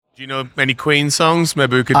Do you know any Queen songs?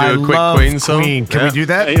 Maybe we could do a quick Queen song. Queen. Can we do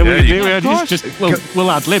that?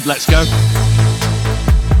 We'll ad lib. Let's go.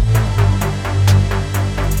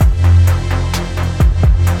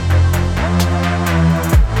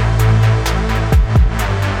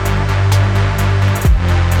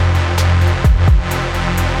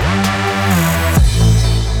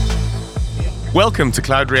 Welcome to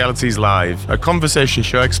Cloud Realities Live, a conversation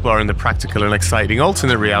show exploring the practical and exciting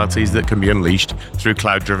alternate realities that can be unleashed through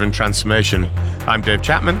cloud-driven transformation. I'm Dave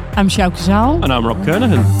Chapman. I'm Sjoukje Zaal. And I'm Rob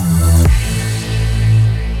Kernahan.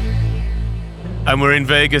 And we're in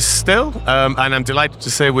Vegas still, and I'm delighted to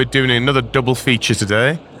say we're doing another double feature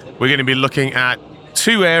today. We're going to be looking at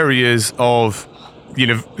two areas of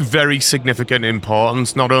very significant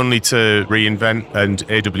importance, not only to reInvent and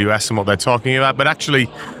AWS and what they're talking about, but actually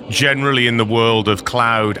generally in the world of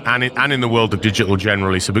cloud and in the world of digital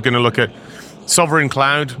generally. So we're going to look at sovereign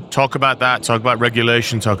cloud, talk about that, talk about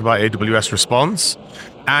regulation, talk about AWS response.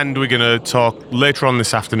 And we're going to talk later on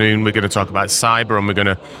this afternoon, we're going to talk about cyber, and we're going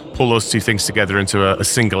to pull those two things together into a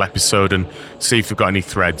single episode and see if we've got any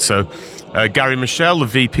threads. So Gary Meshell, the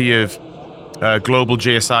VP of Global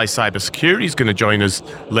GSI Cybersecurity, is going to join us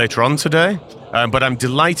later on today. But I'm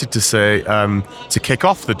delighted to say, to kick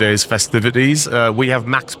off the day's festivities, we have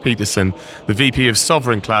Max Peterson, the VP of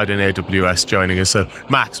Sovereign Cloud in AWS, joining us. So,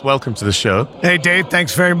 Max, welcome to the show. Hey, Dave,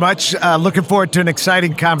 thanks very much. Looking forward to an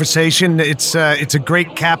exciting conversation. It's a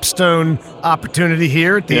great capstone opportunity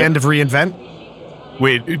here at the end of reInvent.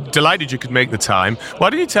 We're delighted you could make the time. Why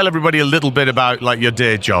don't you tell everybody a little bit about your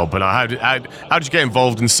day job and how did you get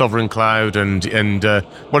involved in sovereign cloud and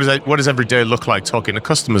what does every day look like talking to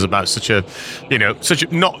customers about such a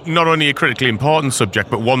not only a critically important subject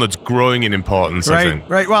but one that's growing in importance. I think.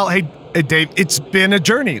 Right. Well, hey Dave, it's been a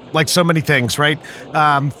journey like so many things, right?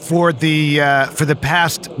 For the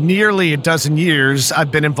past nearly a dozen years, I've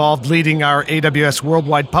been involved leading our AWS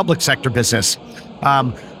worldwide public sector business.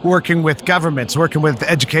 Working with governments, working with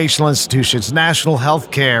educational institutions, national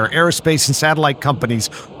healthcare, aerospace and satellite companies,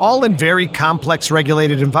 all in very complex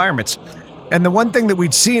regulated environments. And the one thing that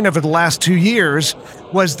we'd seen over the last 2 years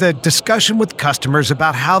was the discussion with customers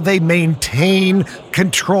about how they maintain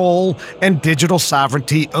control and digital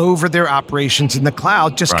sovereignty over their operations in the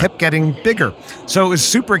cloud just kept getting bigger. So it was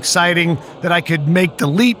super exciting that I could make the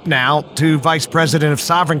leap now to Vice President of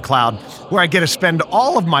Sovereign Cloud, where I get to spend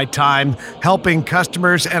all of my time helping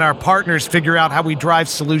customers and our partners figure out how we drive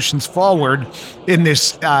solutions forward in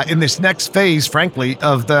this next phase, frankly,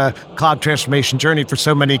 of the cloud transformation journey for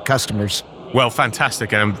so many customers. Well,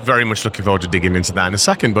 fantastic, and I'm very much looking forward to digging into that in a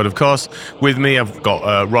second. But of course, with me, I've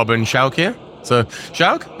got Rob and Sjoukje here. So,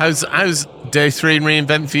 Sjoukje, how's day 3 in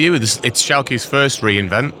reInvent for you? It's Sjoukje's first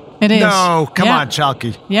reInvent. It is. No, come on,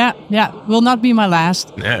 Sjoukje. Yeah. Will not be my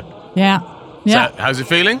last. Yeah. So, how's it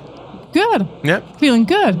feeling? Good. Yeah. Feeling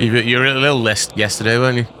good. You were a little list yesterday,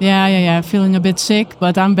 weren't you? Yeah. Feeling a bit sick,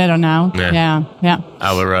 but I'm better now. Yeah.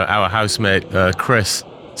 Our housemate, Chris,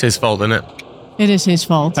 it's his fault, isn't it? It is his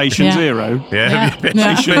fault. Patient zero. Yeah.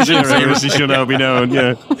 Patient zero, as he should now be known.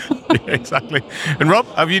 Yeah, exactly. And Rob,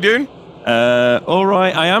 how are you doing? All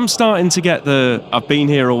right. I am starting to get I've been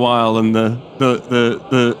here a while, and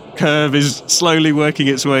the curve is slowly working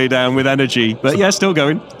its way down with energy. But yeah, still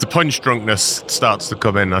going. The punch drunkness starts to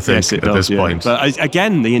come in, I think, yes, it at does, this point. But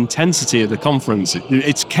again, the intensity of the conference,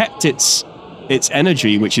 it's kept its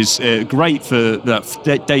energy, which is great for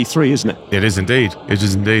that day 3, isn't it? It is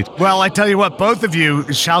indeed. Well, I tell you what, both of you,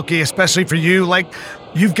 Sjoukje, especially for you,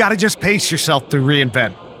 you've got to just pace yourself through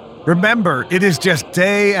reInvent. Remember, it is just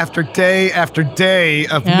day after day after day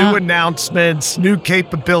of new announcements, new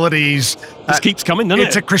capabilities. This keeps coming, doesn't it?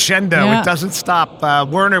 It's a crescendo. It doesn't stop.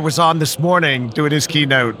 Werner was on this morning doing his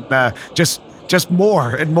keynote. Just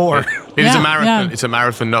more and more. It is a marathon. Yeah. It's a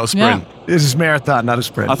marathon, not a sprint. This is a marathon, not a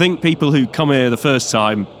sprint. I think people who come here the first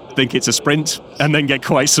time think it's a sprint and then get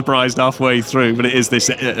quite surprised halfway through. But it is this.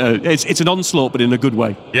 It's an onslaught, but in a good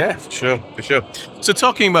way. Yeah, for sure. So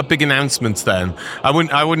talking about big announcements, then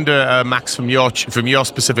I wonder, Max, from your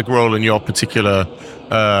specific role and your particular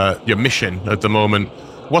your mission at the moment.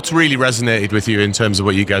 What's really resonated with you in terms of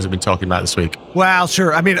what you guys have been talking about this week? Well,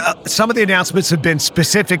 sure. I mean, some of the announcements have been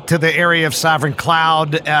specific to the area of sovereign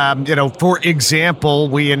cloud. For example,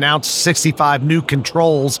 we announced 65 new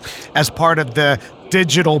controls as part of the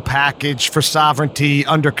digital package for sovereignty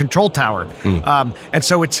under Control Tower. And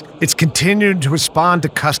so it's continuing to respond to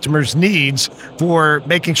customers' needs for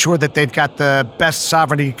making sure that they've got the best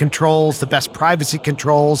sovereignty controls, the best privacy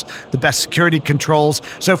controls, the best security controls.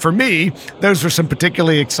 So for me, those were some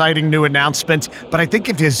particularly exciting new announcements. But I think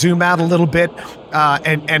if you zoom out a little bit,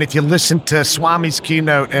 and if you listen to Swami's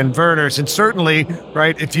keynote and Werner's, and certainly,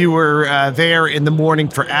 right, if you were there in the morning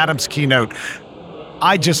for Adam's keynote,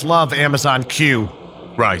 I just love Amazon Q.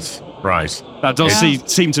 Right. That does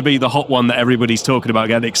seem to be the hot one that everybody's talking about,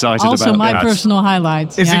 getting excited also about. my personal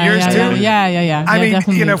highlight. Is it yours too? Yeah. I mean,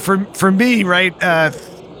 definitely. you know, for me, right,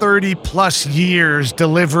 30 plus years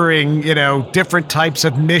delivering, you know, different types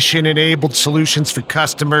of mission-enabled solutions for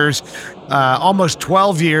customers. Almost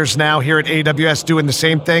 12 years now here at AWS doing the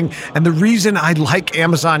same thing. And the reason I like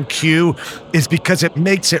Amazon Q is because it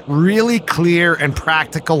makes it really clear and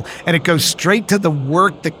practical, and it goes straight to the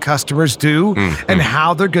work that customers do and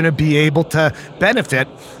how they're going to be able to benefit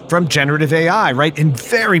from generative AI, right, in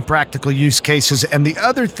very practical use cases. And the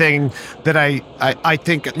other thing that I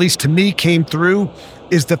think, at least to me, came through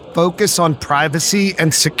is the focus on privacy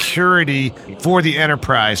and security for the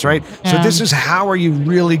enterprise, right? So this is how are you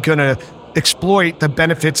really going to exploit the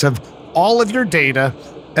benefits of all of your data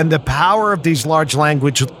and the power of these large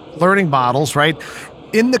language learning models, right?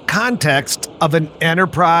 In the context of an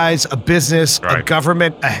enterprise, a business, a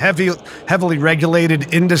government, a heavily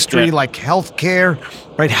regulated industry like healthcare,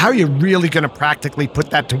 right? How are you really going to practically put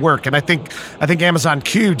that to work? And I think Amazon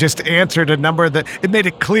Q just answered a number that it made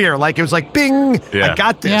it clear, like it was like, bing, I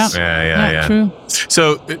got this. Yeah. True.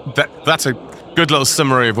 So that's a good little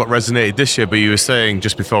summary of what resonated this year. But you were saying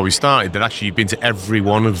just before we started that actually you've been to every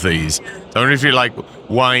one of these. So I wonder if you like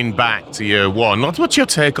wind back to year one. What's your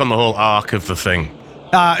take on the whole arc of the thing?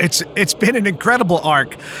 It's been an incredible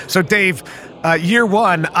arc. So Dave, year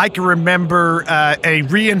one, I can remember a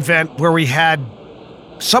reInvent where we had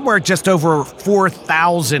somewhere just over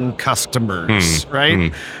 4,000 customers,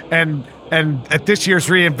 right? And at this year's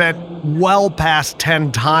reInvent, well past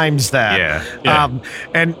 10 times that.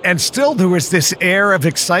 And still there was this air of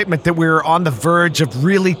excitement that we were on the verge of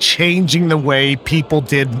really changing the way people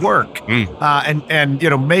did work, and you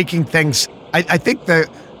know, making things. I think that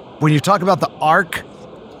when you talk about the arc,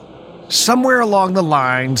 somewhere along the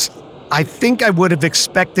lines, I think I would have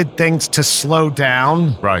expected things to slow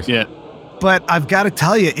down. Right. Yeah. But I've got to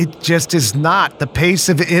tell you, it just is not. The pace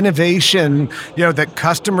of innovation, you know, that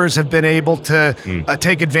customers have been able to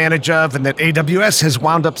take advantage of, and that AWS has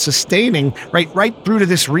wound up sustaining right through to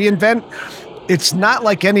this reInvent. It's not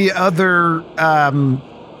like any other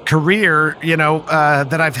career, you know,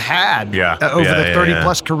 that I've had over the 30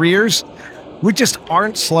 plus careers. We just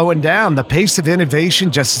aren't slowing down. The pace of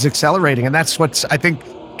innovation just is accelerating, and that's what's, I think,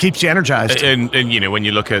 keeps you energized. And you know, when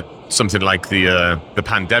you look at something like the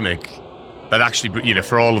pandemic, that actually, you know,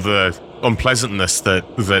 for all of the unpleasantness that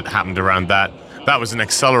happened around that was an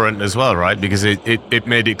accelerant as well, right? Because it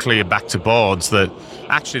made it clear back to boards that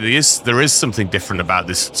actually there is something different about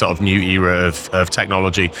this sort of new era of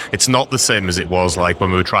technology. It's not the same as it was like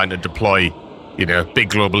when we were trying to deploy, you know, big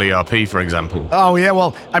global ERP, for example. Oh, yeah.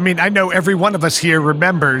 Well, I mean, I know every one of us here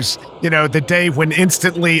remembers, you know, the day when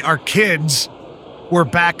instantly our kids were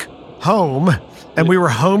back home and we were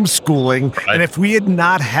homeschooling. Right. And if we had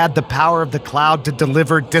not had the power of the cloud to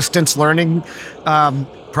deliver distance learning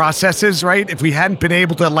processes, right? If we hadn't been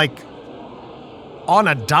able to, like, on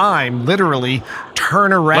a dime, literally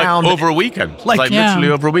turn around. Like over a weekend. Literally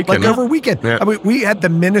over a weekend. Over a weekend. Yeah. I mean, we had the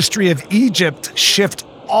Ministry of Egypt shift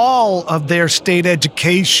all of their state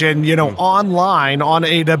education, you know, online on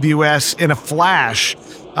AWS in a flash.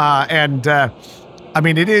 I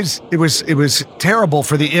mean, it was terrible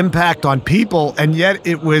for the impact on people, and yet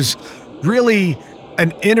it was really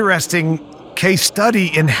an interesting case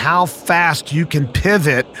study in how fast you can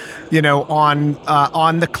pivot, you know,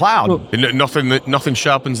 on the cloud. Well, nothing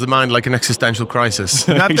sharpens the mind like an existential crisis.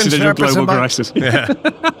 Nothing sharpens global crisis. Yeah.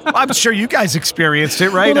 Well, I'm sure you guys experienced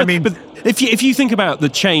it, right? Well, I mean, but if you think about the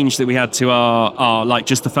change that we had to our like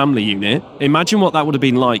just the family unit, imagine what that would have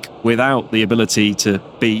been like without the ability to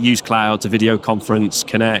use cloud, to video conference,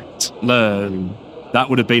 connect, learn. That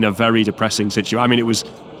would have been a very depressing situation. I mean, it was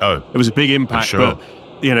a big impact, sure. But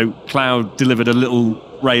you know, cloud delivered a little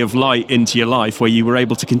ray of light into your life where you were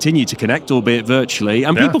able to continue to connect, albeit virtually,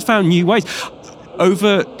 and people found new ways.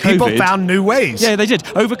 Over COVID, people found new ways. Yeah, they did.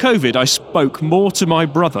 Over COVID, I spoke more to my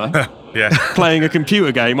brother playing a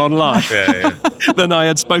computer game online than I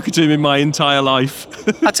had spoken to him in my entire life.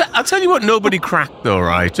 I'll tell you what nobody cracked though,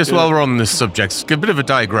 right? Just while we're on this subject, it's a bit of a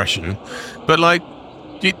digression, but like,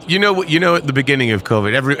 you know at the beginning of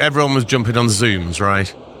COVID, everyone was jumping on Zooms,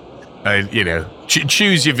 right?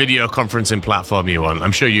 choose your video conferencing platform you want.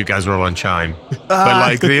 I'm sure you guys are all on Chime,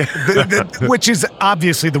 but which is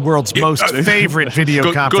obviously the world's most favorite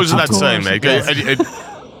video conference. Goes without saying, mate. Yes.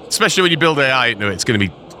 Especially when you build AI into it, it's going to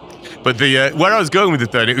be. But where I was going with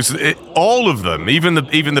it, then, all of them, even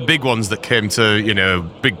the big ones that came to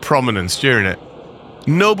big prominence during it,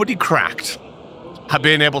 nobody cracked had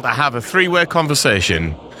been able to have a three-way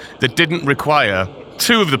conversation that didn't require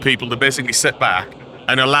two of the people to basically sit back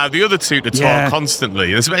and allow the other two to talk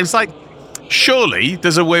constantly. It's like, surely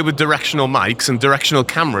there's a way with directional mics and directional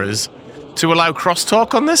cameras to allow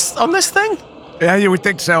crosstalk on this thing? Yeah, you would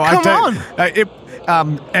think so. Come on.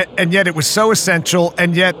 And yet it was so essential,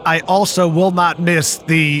 and yet I also will not miss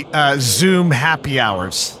the Zoom happy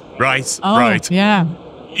hours. Right, Oh, right. yeah.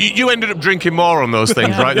 You ended up drinking more on those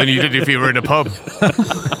things, right, than you did if you were in a pub.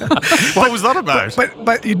 What was that about?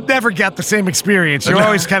 But you never get the same experience. You're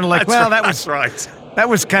always kind of like, that's right. That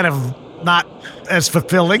was kind of not as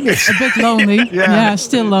fulfilling. A bit lonely. Yeah,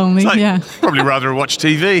 still lonely. Like, probably rather watch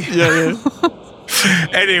TV.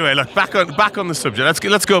 Anyway, look, back on the subject.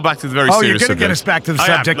 Let's go back to the very serious subject. Oh, you're going to get us back to the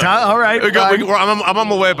subject, huh? All right. I'm on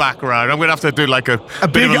my way back around. I'm going to have to do like a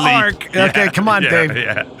big bit of a arc. leap. Okay, come on, Dave.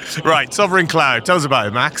 Yeah. Right, sovereign cloud. Tell us about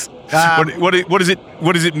it, Max. What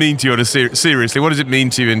does it mean to you? Seriously, what does it mean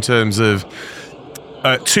to you in terms of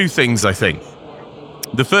two things? I think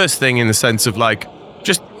the first thing, in the sense of like,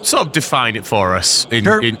 just sort of define it for us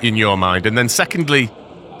in your mind, and then secondly,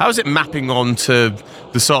 how is it mapping onto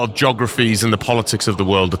the sort of geographies and the politics of the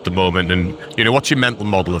world at the moment? And, what's your mental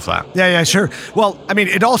model of that? Yeah, sure. Well, I mean,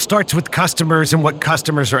 it all starts with customers and what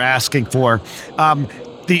customers are asking for.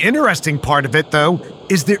 The interesting part of it, though,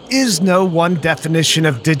 is there is no one definition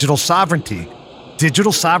of digital sovereignty.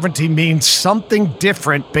 Digital sovereignty means something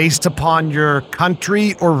different based upon your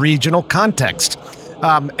country or regional context.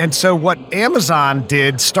 And so what Amazon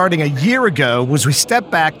did starting a year ago was we stepped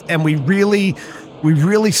back and we really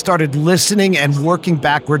started listening and working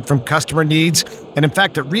backward from customer needs. And in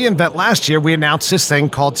fact, at reInvent last year, we announced this thing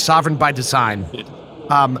called Sovereign by Design.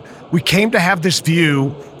 We came to have this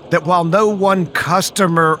view that while no one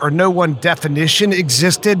customer or no one definition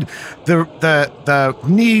existed, the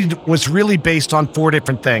need was really based on four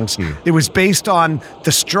different things. It was based on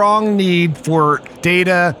the strong need for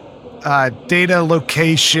data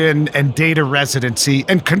location, and data residency,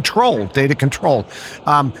 and data control.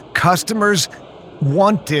 Customers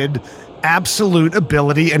wanted absolute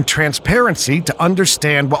ability and transparency to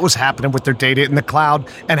understand what was happening with their data in the cloud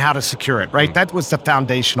and how to secure it, right? That was the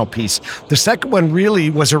foundational piece. The second one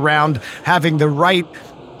really was around having the right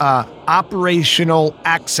operational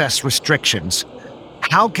access restrictions.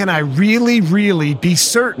 How can I really, really be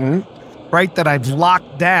certain, right, that I've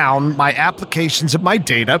locked down my applications and my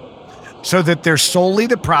data so that they're solely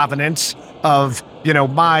the provenance of,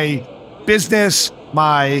 my business,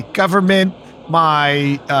 my government,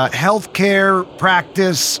 my healthcare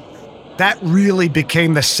practice. That really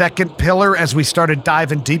became the second pillar as we started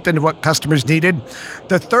diving deep into what customers needed.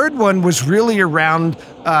 The third one was really around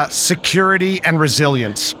security and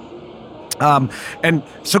resilience. And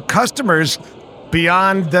so customers,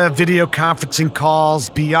 beyond the video conferencing calls,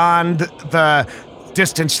 beyond the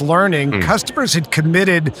distance learning, customers had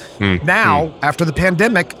committed after the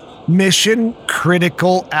pandemic, mission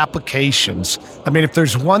critical applications. I mean, if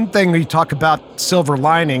there's one thing we talk about silver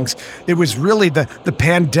linings, it was really the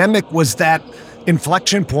pandemic was that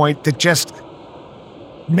inflection point that just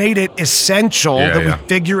made it essential that we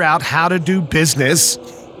figure out how to do business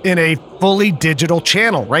in a fully digital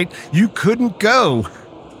channel, right? You couldn't go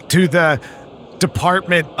to the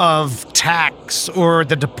Department of Tax or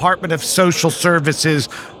the Department of Social Services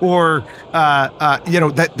or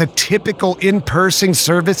the typical in-person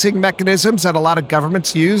servicing mechanisms that a lot of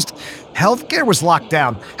governments used. Healthcare was locked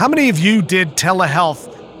down. How many of you did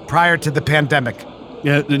telehealth prior to the pandemic?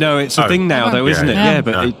 Yeah, no, it's a thing now, though, isn't it? Yeah,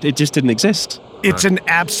 but it just didn't exist. It's an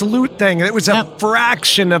absolute thing. It was a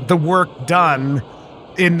fraction of the work done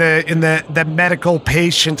in the medical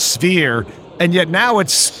patient sphere, and yet now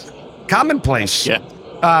it's commonplace.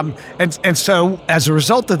 And so as a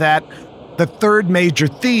result of that, the third major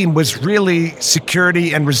theme was really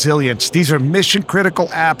security and resilience. These are mission critical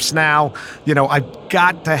apps now. I've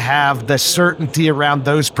got to have the certainty around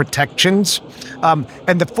those protections.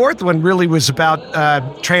 And the fourth one really was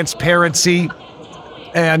about transparency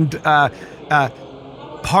and part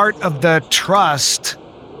of the trust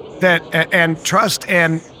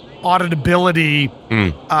and auditability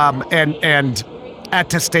and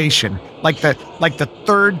attestation, like the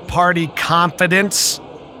third party confidence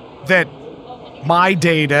that my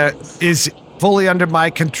data is fully under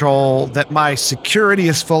my control, that my security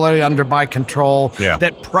is fully under my control,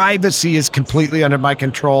 that privacy is completely under my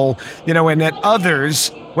control, and that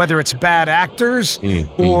others, whether it's bad actors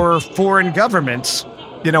or foreign governments,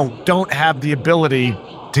 don't have the ability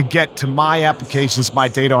to get to my applications, my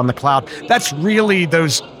data on the cloud. That's really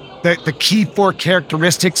the key 4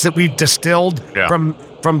 characteristics that we've distilled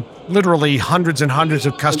from literally hundreds and hundreds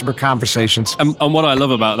of customer conversations. And what I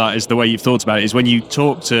love about that is the way you've thought about it is when you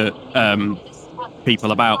talk to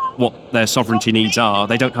people about what their sovereignty needs are,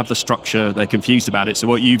 they don't have the structure, they're confused about it. So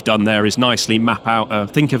what you've done there is nicely map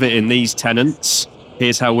out, think of it in these tenants,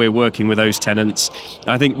 here's how we're working with those tenants.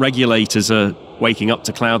 I think regulators are waking up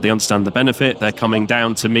to cloud, they understand the benefit, they're coming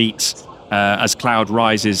down to meet as cloud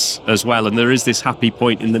rises as well. And there is this happy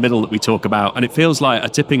point in the middle that we talk about. And it feels like a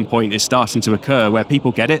tipping point is starting to occur where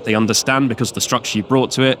people get it, they understand because of the structure you brought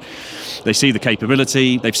to it. They see the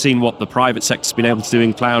capability, they've seen what the private sector's been able to do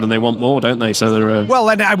in cloud, and they want more, don't they? So they're well,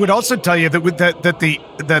 and I would also tell you that the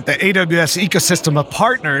AWS ecosystem of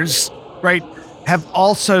partners, right, have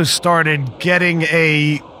also started getting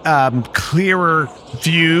a clearer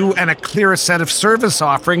view and a clearer set of service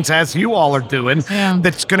offerings, as you all are doing,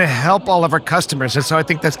 that's going to help all of our customers. And so I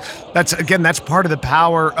think that's part of the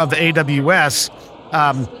power of AWS.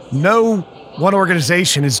 No one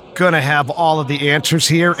organization is going to have all of the answers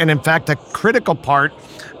here. And in fact, a critical part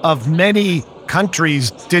of many countries'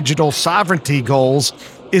 digital sovereignty goals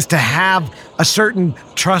is to have a certain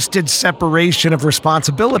trusted separation of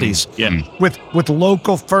responsibilities with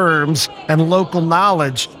local firms and local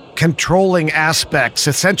knowledge controlling aspects,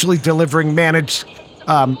 essentially delivering managed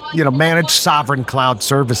sovereign cloud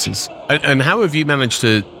services. And how have you managed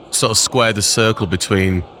to sort of square the circle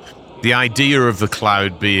between the idea of the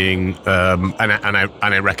cloud being, and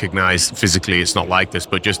I recognize physically it's not like this,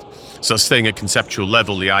 but just sort of staying at conceptual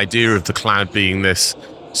level, the idea of the cloud being this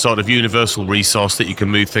sort of universal resource that you can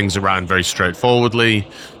move things around very straightforwardly,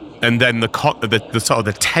 and then the sort of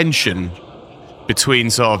the tension between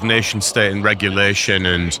sort of nation state and regulation,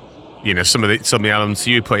 and some of the elements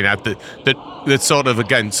you pointed out that sort of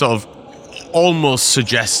again sort of almost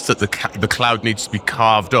suggests that the cloud needs to be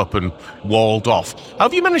carved up and walled off. How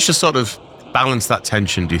have you managed to sort of balance that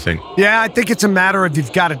tension, do you think? Yeah, I think it's a matter of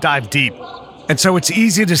you've got to dive deep, and so it's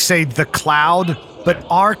easy to say the cloud. But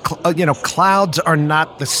our, clouds are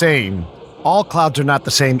not the same. All clouds are not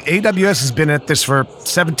the same. AWS has been at this for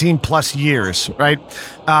 17 plus years, right?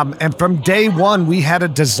 And from day one, we had a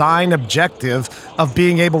design objective of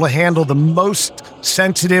being able to handle the most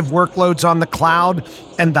sensitive workloads on the cloud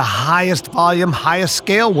and the highest volume, highest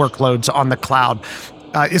scale workloads on the cloud.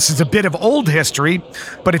 This is a bit of old history,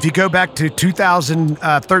 but if you go back to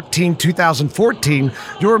 2013, 2014,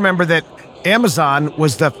 you'll remember that Amazon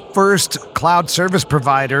was the first cloud service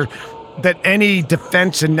provider that any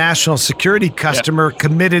defense and national security customer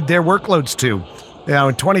committed their workloads to.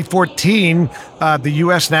 In 2014, the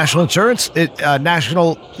U.S. National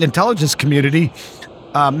Intelligence Community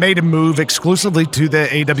made a move exclusively to the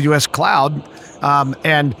AWS cloud,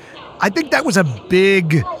 and I think that was a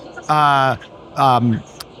big,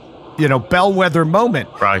 bellwether moment.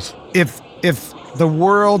 Right. If the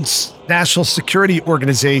world's national security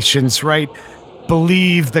organizations, right,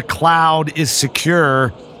 believe the cloud is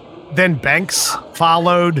secure, then banks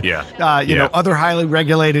followed, other highly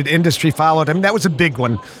regulated industry followed. I mean, that was a big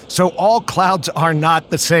one. So all clouds are not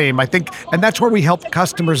the same, I think, and that's where we help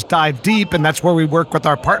customers dive deep, and that's where we work with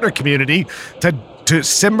our partner community to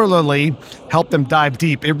similarly help them dive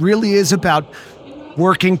deep. It really is about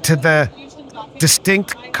working to the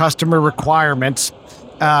distinct customer requirements,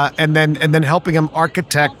 and then helping them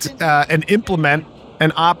architect and implement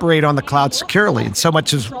and operate on the cloud securely. And so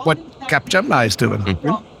much is what Capgemini is doing.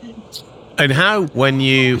 Mm-hmm. And how, when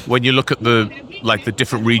you look at the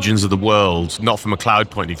different regions of the world, not from a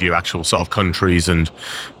cloud point of view, actual sort of countries, and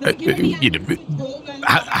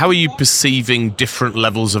how are you perceiving different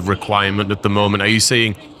levels of requirement at the moment? Are you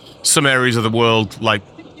seeing some areas of the world like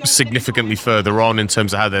significantly further on in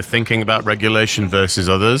terms of how they're thinking about regulation versus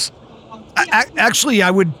others? Actually, I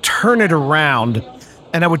would turn it around,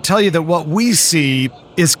 and I would tell you that what we see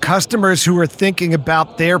is customers who are thinking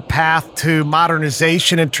about their path to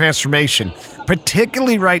modernization and transformation,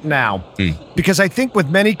 particularly right now. Because I think with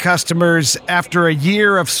many customers, after a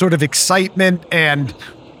year of sort of excitement and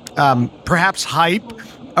perhaps hype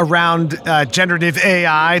around generative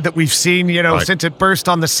AI that we've seen, right, since it burst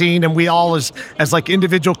on the scene, and we all as like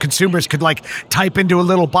individual consumers could like type into a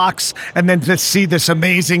little box and then just see this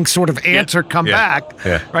amazing sort of answer come back,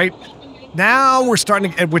 right? Now we're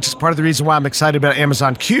starting, which is part of the reason why I'm excited about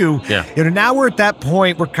Amazon Q. Now we're at that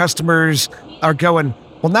point where customers are going,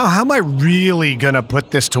 well, now how am I really going to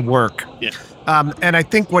put this to work? And I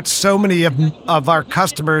think what so many of our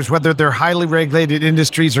customers, whether they're highly regulated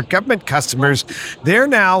industries or government customers, they're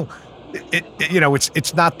now,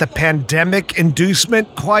 it's not the pandemic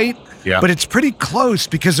inducement quite, but it's pretty close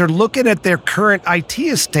because they're looking at their current IT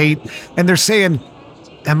estate and they're saying,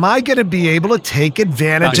 am I going to be able to take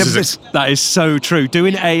advantage of this? That is so true.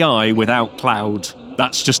 Doing AI without cloud,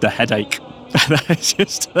 that's just a headache. That's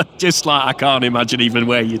just like, I can't imagine even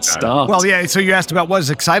where you'd start. Well, yeah, so you asked about what I was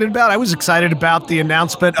excited about. I was excited about the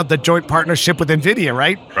announcement of the joint partnership with NVIDIA,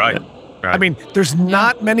 right? Right. I mean, there's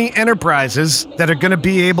not many enterprises that are going to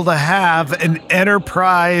be able to have an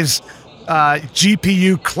enterprise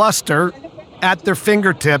GPU cluster at their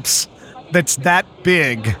fingertips that's that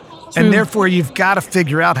big. And therefore, you've got to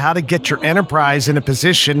figure out how to get your enterprise in a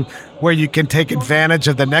position where you can take advantage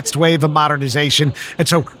of the next wave of modernization. And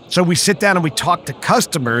so we sit down and we talk to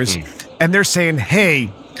customers, and they're saying, hey,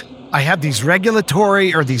 I have these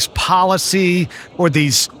regulatory or these policy or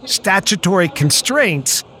these statutory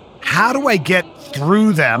constraints. How do I get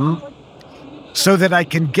through them so that I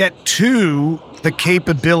can get to the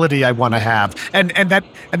capability I want to have? And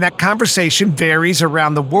that conversation varies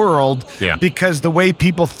around the world because the way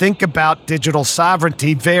people think about digital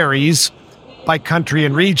sovereignty varies by country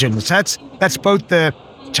and region. That's both the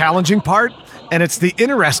challenging part and it's the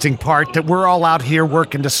interesting part that we're all out here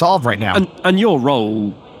working to solve right now. And your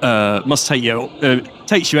role must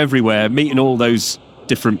takes you everywhere, meeting all those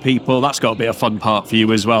different people. That's got to be a fun part for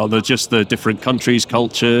you as well. Just the different countries,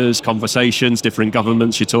 cultures, conversations, different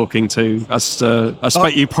governments you're talking to. I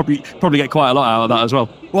expect you probably get quite a lot out of that as well.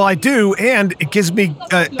 Well, I do, and it gives me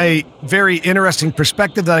a very interesting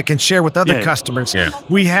perspective that I can share with other customers. Yeah.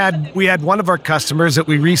 We had one of our customers that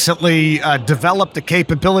we recently developed a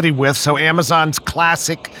capability with. So Amazon's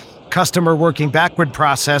classic customer working backward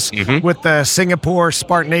process with the Singapore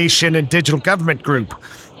Smart Nation and Digital Government Group.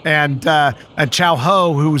 And Chow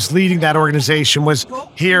Ho, who's leading that organization, was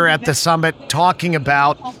here at the summit talking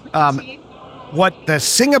about what the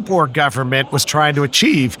Singapore government was trying to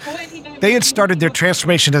achieve. They had started their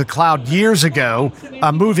transformation to the cloud years ago,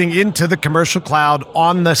 moving into the commercial cloud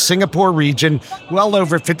on the Singapore region. Well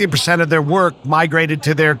over 50% of their work migrated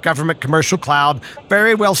to their government commercial cloud.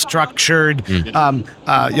 Very well structured,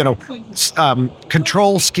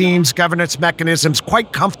 control schemes, governance mechanisms,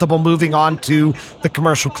 quite comfortable moving on to the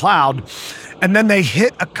commercial cloud. And then they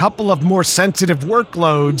hit a couple of more sensitive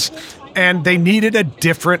workloads, and they needed a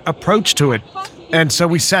different approach to it. And so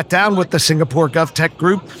we sat down with the Singapore GovTech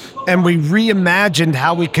group and we reimagined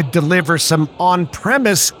how we could deliver some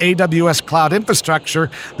on-premise AWS cloud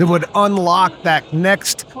infrastructure that would unlock that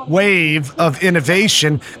next wave of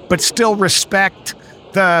innovation, but still respect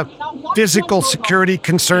the physical security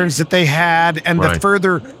concerns that they had and the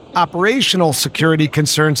further operational security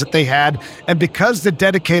concerns that they had. And because the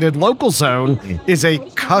dedicated local zone is a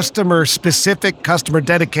customer-specific,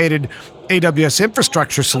 customer-dedicated AWS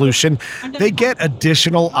infrastructure solution, they get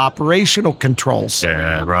additional operational controls.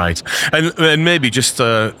 Yeah, right. And maybe just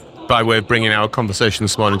by way of bringing our conversation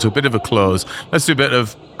this morning to a bit of a close, let's do a bit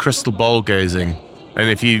of crystal ball gazing. And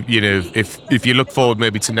if you look forward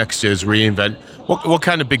maybe to next year's reInvent, what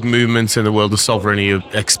kind of big movements in the world of sovereignty are you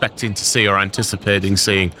expecting to see or anticipating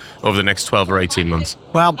seeing over the next 12 or 18 months?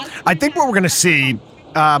 Well, I think what we're going to see,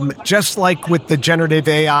 just like with the generative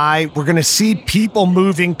AI, we're going to see people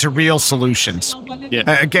moving to real solutions.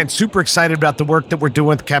 Yeah. Again, super excited about the work that we're doing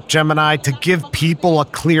with Capgemini to give people a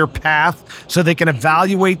clear path so they can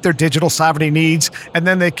evaluate their digital sovereignty needs and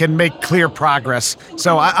then they can make clear progress.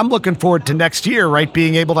 So I'm looking forward to next year, right,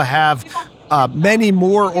 being able to have many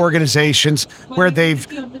more organizations where they've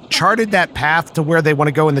charted that path to where they want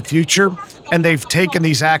to go in the future, and they've taken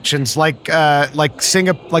these actions like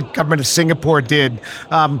government of Singapore did.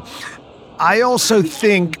 I also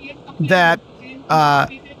think that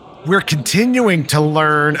we're continuing to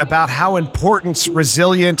learn about how important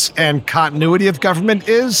resilience and continuity of government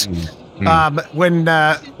is. When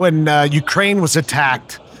Ukraine was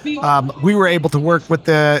attacked, we were able to work with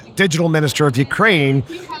the digital minister of Ukraine,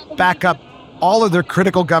 back up all of their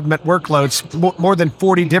critical government workloads, more than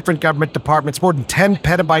 40 different government departments, more than 10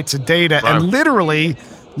 petabytes of data, and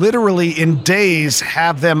literally in days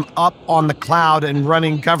have them up on the cloud and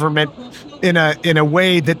running government in a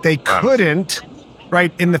way that they couldn't,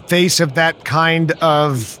 right, in the face of that kind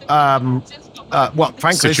of,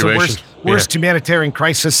 frankly, it's the worst humanitarian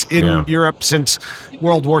crisis in Europe since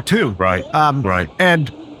World War II. Right.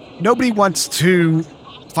 And nobody wants to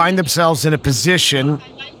find themselves in a position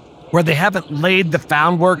where they haven't laid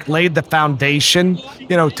the foundation,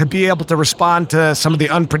 to be able to respond to some of the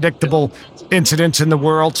unpredictable incidents in the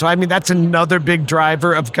world. So, I mean, that's another big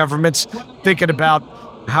driver of governments thinking about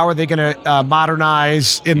How are they going to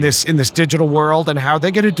modernize in this digital world, and how are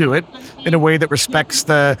they going to do it in a way that respects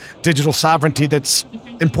the digital sovereignty that's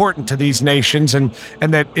important to these nations, and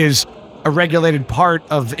that is a regulated part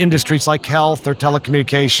of industries like health or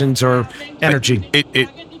telecommunications or energy?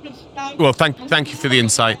 Well, thank you for the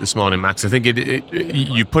insight this morning, Max. I think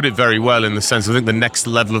you put it very well in the sense, I think the next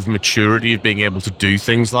level of maturity of being able to do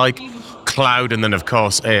things like cloud and then, of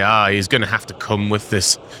course, AI is going to have to come with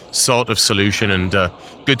this sort of solution, and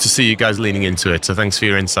good to see you guys leaning into it. So thanks for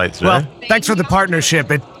your insight today. Well, thanks for the partnership.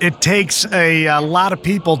 It takes a lot of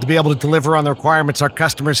people to be able to deliver on the requirements our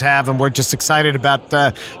customers have, and we're just excited about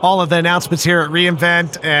all of the announcements here at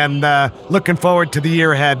reInvent, and looking forward to the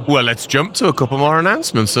year ahead. Well, let's jump to a couple more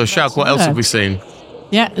announcements. So, Shalk, what else have we seen?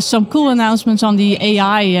 Yeah, some cool announcements on the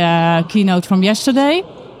AI keynote from yesterday.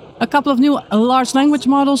 A couple of new large language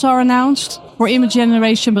models are announced for image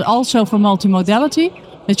generation, but also for multimodality.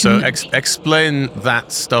 So explain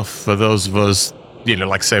that stuff for those of us,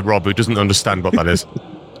 like say Rob, who doesn't understand what that is.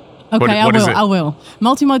 Okay, I will.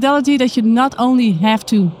 Multimodality, that you not only have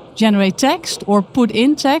to generate text or put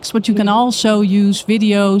in text, but you can also use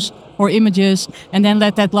videos or images and then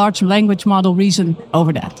let that large language model reason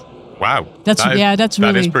over that. Wow. That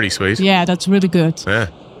is pretty sweet. Yeah, that's really good. Yeah.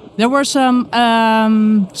 There were some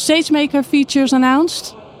SageMaker features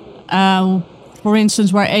announced. For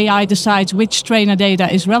instance, where AI decides which trainer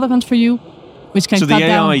data is relevant for you, which can so cut the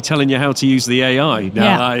AI down. telling you how to use the AI.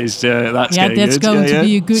 Now that's going to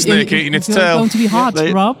be a good. Snake eating its tail. Going to be hard,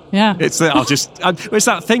 Rob. Yeah. It's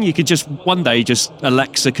that thing you could just one day just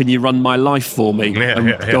Alexa, can you run my life for me?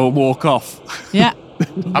 Go and walk off. Yeah.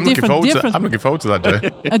 I'm looking forward to that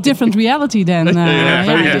day. A different reality then.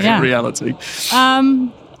 Very different reality.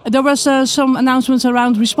 There was some announcements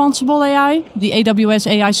around responsible AI, the AWS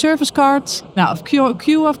AI service card. Now,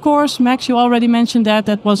 Q, of course, Max, you already mentioned that.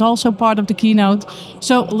 That was also part of the keynote.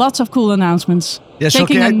 So lots of cool announcements. Yes,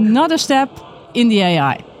 taking another step in the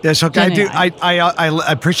AI. Yes, okay. I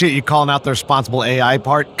appreciate you calling out the responsible AI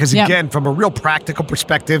part, because again, from a real practical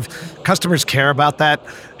perspective, customers care about that.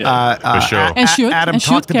 For sure. Adam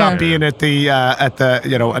talked about being at the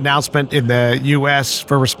announcement in the US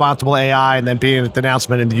for responsible AI, and then being at the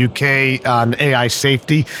announcement in the UK on AI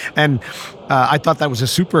safety. And I thought that was a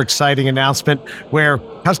super exciting announcement where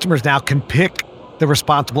customers now can pick the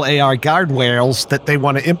responsible AI guardrails that they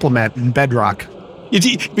want to implement in Bedrock.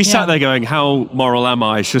 You'd be sat there going, how moral am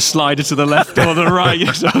I? Should I slide it to the left or the right?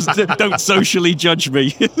 Don't socially judge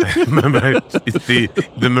me.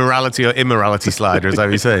 the morality or immorality slider, is that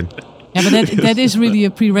what you're saying? Yeah, but that is really a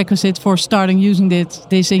prerequisite for starting using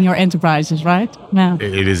this in your enterprises, right? Yeah.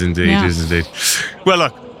 It is indeed. Yeah. It is indeed. Well,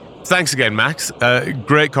 look. Thanks again, Max.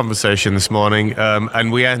 Great conversation this morning.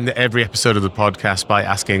 And we end every episode of the podcast by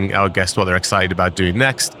asking our guests what they're excited about doing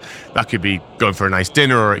next. That could be going for a nice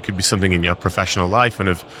dinner, or it could be something in your professional life. And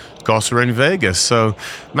of course, we're in Vegas. So,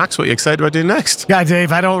 Max, what are you excited about doing next? Yeah,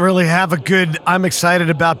 Dave, I don't really have I'm excited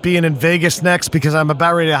about being in Vegas next, because I'm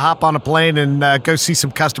about ready to hop on a plane and go see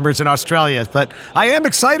some customers in Australia. But I am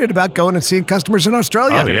excited about going and seeing customers in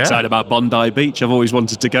Australia. I'm excited about Bondi Beach. I've always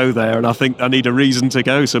wanted to go there, and I think I need a reason to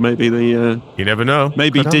go. So maybe you never know.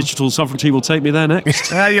 Maybe digital sovereignty will take me there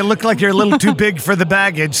next. You look like you're a little too big for the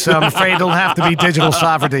baggage, so I'm afraid it'll have to be digital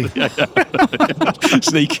sovereignty.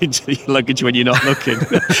 Sneak into your luggage when you're not looking.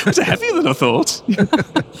 It's heavier than I thought.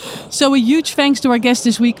 So a huge thanks to our guest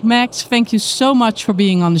this week, Max. Thank you so much for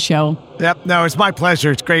being on the show. Yep, no, it's my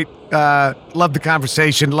pleasure. It's great. Love the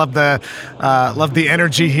conversation. Love the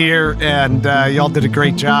energy here, and y'all did a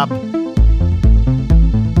great job.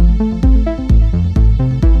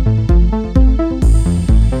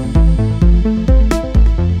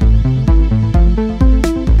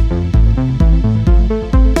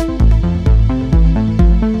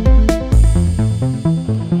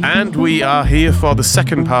 And we are here for the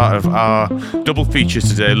second part of our double feature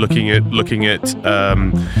today, looking at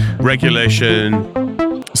regulation,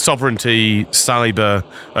 sovereignty, cyber,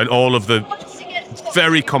 and all of the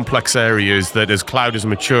very complex areas that, as cloud is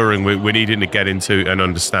maturing, we're needing to get into and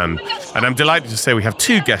understand. And I'm delighted to say we have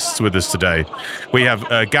two guests with us today. We have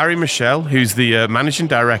Gary Meshell, who's the Managing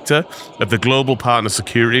Director of the Global Partner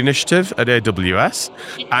Security Initiative at AWS.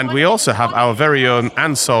 And we also have our very own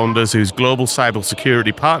Anne Saunders, who's Global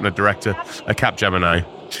Cybersecurity Partner Director at Capgemini.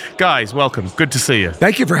 Guys, welcome. Good to see you.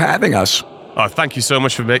 Thank you for having us. Oh, thank you so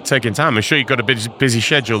much for taking time. I'm sure you've got a busy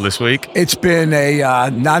schedule this week. It's been a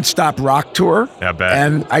nonstop rock tour. Yeah, I bet.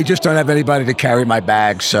 And I just don't have anybody to carry my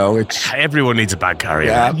bag, so it's... Everyone needs a bag carrier.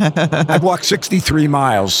 Yeah. I've walked 63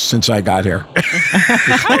 miles since I got here.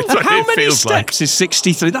 How many steps is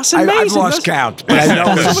 63? That's amazing. I've lost count, but I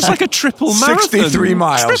know it's almost like a triple marathon. 63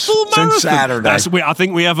 miles triple marathon. Since Saturday. I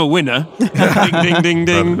think we have a winner. Ding, ding, ding,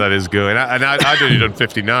 ding. That is good. And I'd only done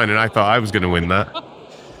 59, and I thought I was going to win that.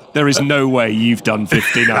 There is no way you've done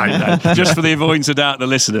 59. Just for the avoidance of doubt, the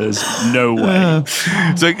listeners, no way.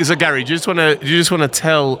 So Gary, do you just want to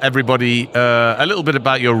tell everybody a little bit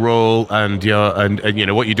about your role and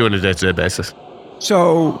what you do on a day-to-day basis?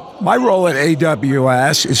 So my role at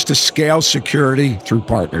AWS is to scale security through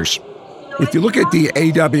partners. If you look at the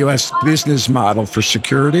AWS business model for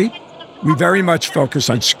security, we very much focus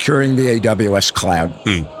on securing the AWS cloud.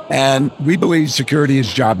 And we believe security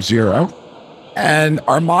is job zero. And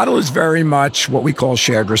our model is very much what we call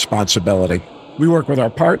shared responsibility. We work with our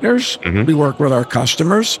partners, we work with our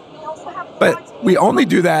customers, but we only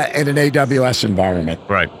do that in an AWS environment.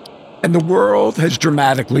 Right. And the world has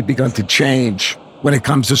dramatically begun to change when it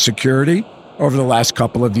comes to security over the last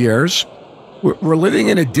couple of years. We're living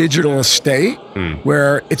in a digital estate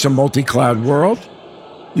where it's a multi-cloud world.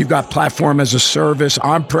 You've got platform as a service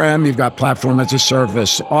on-prem, you've got platform as a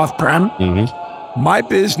service off-prem. My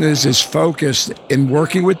business is focused in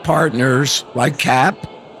working with partners like Cap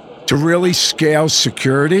to really scale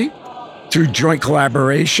security through joint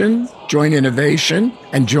collaboration, joint innovation,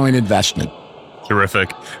 and joint investment.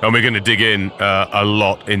 Terrific. And we're going to dig in a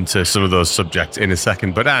lot into some of those subjects in a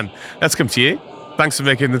second. But Anne, let's come to you. Thanks for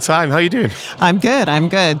making the time. How are you doing? I'm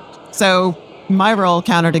good. So my role,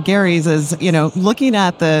 counter to Gary's, is, looking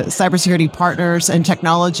at the cybersecurity partners and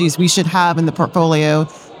technologies we should have in the portfolio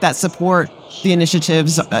that support the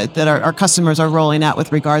initiatives that our customers are rolling out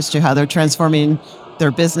with regards to how they're transforming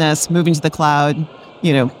their business, moving to the cloud,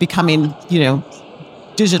 becoming,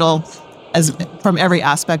 digital as from every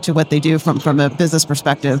aspect to what they do from a business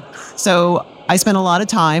perspective. So I spend a lot of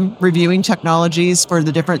time reviewing technologies for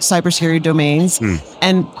the different cybersecurity domains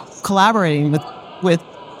and collaborating with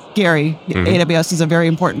Gary. AWS is a very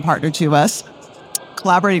important partner to us.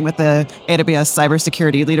 Collaborating with the AWS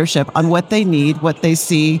cybersecurity leadership on what they need, what they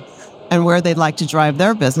see, and where they'd like to drive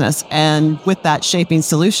their business. And with that, shaping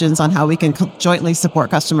solutions on how we can jointly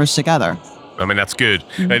support customers together. I mean, that's good.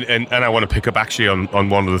 And I want to pick up actually on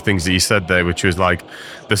one of the things that you said there, which was like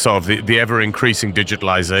the sort of the ever increasing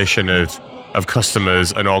digitalization of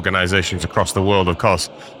customers and organizations across the world. Of course,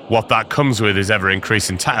 what that comes with is ever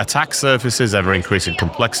increasing attack surfaces, ever increasing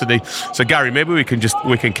complexity. So Gary, maybe we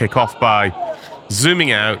can kick off by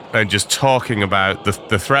zooming out and just talking about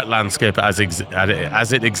the threat landscape as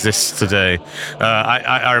it exists today.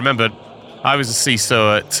 I remember I was a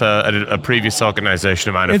CISO at a previous organization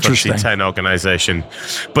of mine, a FTSE 10 organization,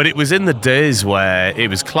 but it was in the days where it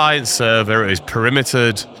was client server, it was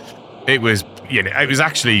perimetered, it was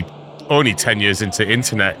actually only 10 years into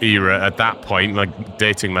internet era at that point, like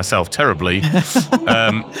dating myself terribly.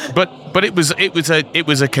 But it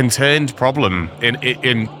was a contained problem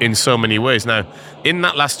in so many ways. Now, in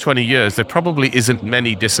that last 20 years, there probably isn't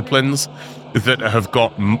many disciplines that have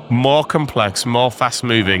got more complex, more fast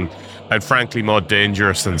moving, and frankly more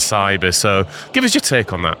dangerous than cyber. So give us your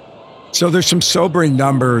take on that. So there's some sobering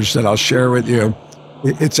numbers that I'll share with you.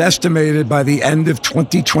 It's estimated by the end of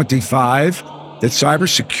 2025 that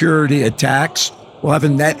cybersecurity attacks will have a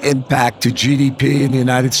net impact to GDP in the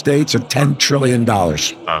United States of $10 trillion.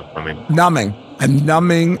 A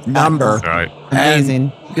numbing number. Right.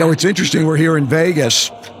 Amazing. And, it's interesting. We're here in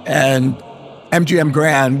Vegas, and MGM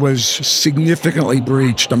Grand was significantly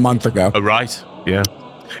breached a month ago. Oh, right. Yeah.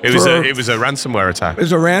 It was a ransomware attack. It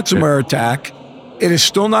was a ransomware attack. It is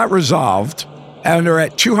still not resolved, and they're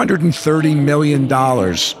at $230 million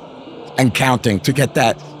and counting to get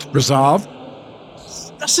that resolved.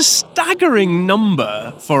 That's a staggering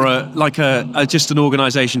number for just an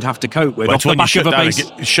organization to have to cope with. Well, off the back of a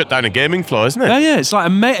base. Shut down a gaming floor, isn't it? Yeah. It's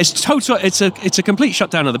like it's a complete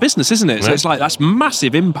shutdown of the business, isn't it? Right. So it's like that's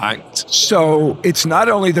massive impact. So it's not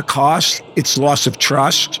only the cost, it's loss of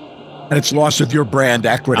trust, and it's loss of your brand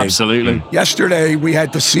equity. Absolutely. Yesterday, we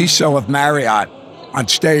had the CISO of Marriott on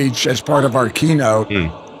stage as part of our keynote,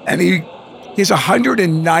 and he has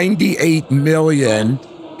 198 million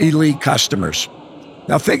elite customers.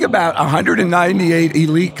 Now think about 198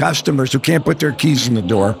 elite customers who can't put their keys in the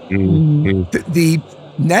door. The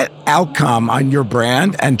net outcome on your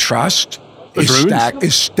brand and trust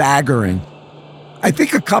is staggering. I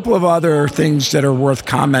think a couple of other things that are worth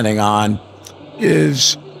commenting on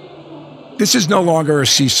is this is no longer a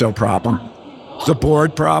CISO problem. It's a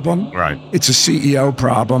board problem. Right. It's a CEO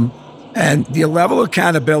problem. And the level of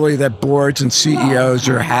accountability that boards and CEOs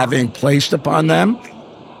are having placed upon them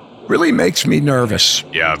really makes me nervous.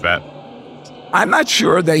 Yeah, I bet. I'm not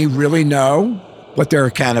sure they really know what their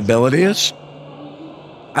accountability is.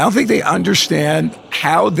 I don't think they understand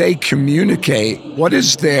how they communicate. What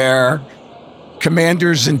is their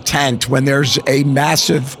commander's intent when there's a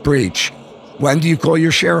massive breach? When do you call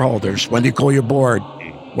your shareholders? When do you call your board?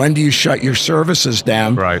 When do you shut your services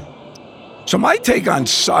down? Right. So my take on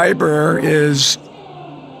cyber is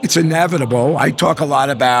it's inevitable. I talk a lot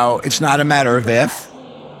about it's not a matter of if,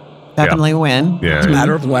 Definitely win. Yeah. it's a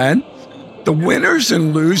matter of when. The winners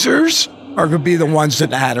and losers are going to be the ones that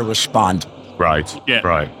know how to respond. Right. Yeah.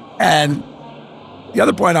 Right. And the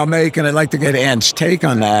other point I'll make, and I'd like to get Anne's take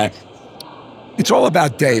on that, it's all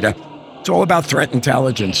about data. It's all about threat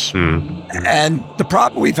intelligence. And the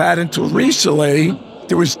problem we've had until recently,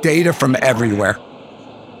 there was data from everywhere.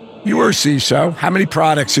 You were a CISO. How many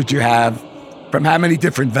products did you have from how many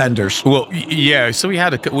different vendors? Well, yeah. So we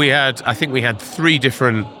had I think we had 3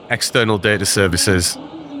 different external data services,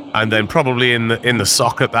 and then probably in the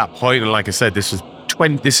SOC at that point. And like I said, this is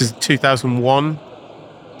 2001,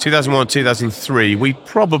 2003. We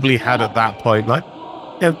probably had at that point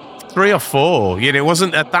 3 or 4. It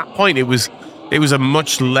wasn't at that point. It was a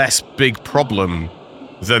much less big problem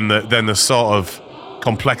than the sort of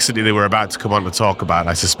complexity that we're about to come on to talk about.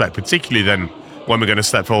 I suspect, particularly then when we're going to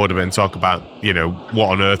step forward a bit and talk about what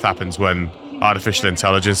on earth happens when artificial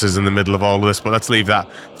intelligence is in the middle of all of this. But let's leave that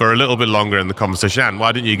for a little bit longer in the conversation. Anne,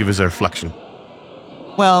 why don't you give us a reflection?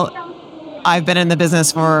 Well, I've been in the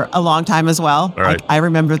business for a long time as well. All right. I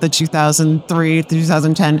remember the 2003 to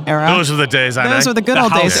 2010 era. Those were the days, Anne. Those were the good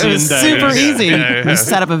old days. It was super easy. You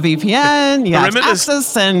set up a VPN, you had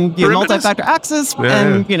access, and you multi-factor access,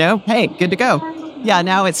 and hey, good to go. Yeah,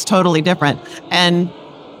 now it's totally different. And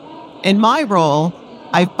in my role,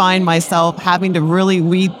 I find myself having to really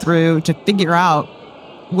weed through to figure out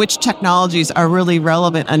which technologies are really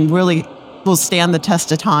relevant and really will stand the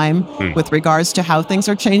test of time with regards to how things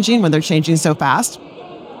are changing when they're changing so fast.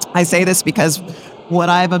 I say this because what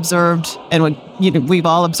I've observed and what we've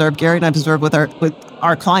all observed, Gary and I've observed with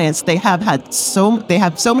our clients, they have so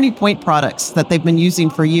many point products that they've been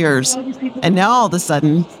using for years, and now all of a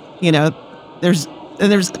sudden,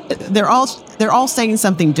 they're all saying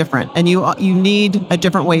something different, and you need a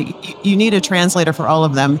different way. You need a translator for all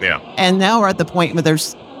of them. Yeah. And now we're at the point where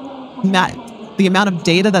there's not the amount of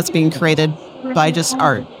data that's being created by just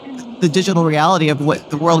the digital reality of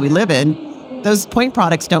what the world we live in. Those point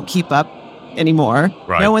products don't keep up anymore.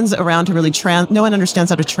 Right. No one's around to really no one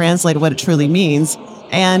understands how to translate what it truly means,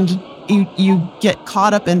 and you get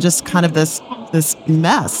caught up in just kind of this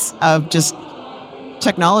mess of just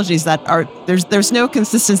technologies that are there's no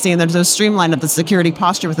consistency, and there's no streamline of the security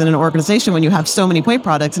posture within an organization when you have so many point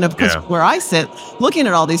products. And of course, where I sit, looking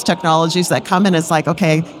at all these technologies that come in, it's like,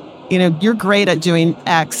 okay, you're great at doing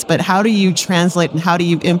X, but how do you translate and how do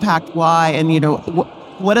you impact Y? And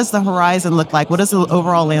what does the horizon look like? What does the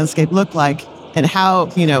overall landscape look like? And how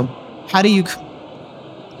do you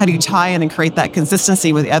tie in and create that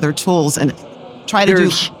consistency with the other tools and try to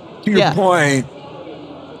to your point,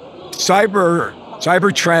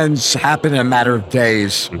 cyber trends happen in a matter of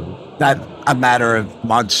days, not a matter of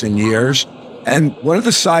months and years. And one of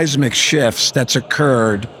the seismic shifts that's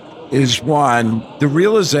occurred is, one, the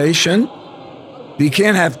realization that you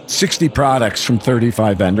can't have 60 products from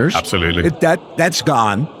 35 vendors. Absolutely. That's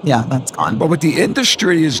gone. Yeah, that's gone. But what the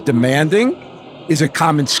industry is demanding is a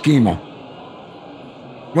common schema.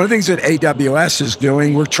 One of the things that AWS is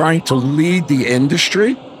doing, we're trying to lead the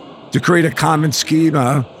industry to create a common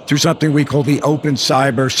schema through something we call the Open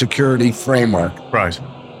Cyber Security Framework. Right.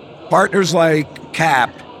 Partners like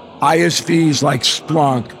CAP, ISVs like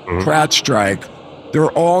Splunk, CrowdStrike,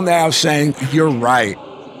 they're all now saying, you're right.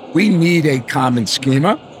 We need a common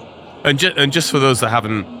schema. And just for those that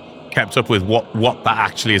haven't kept up with what that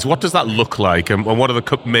actually is, what does that look like? And what are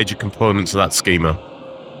the major components of that schema?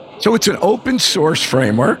 So it's an open source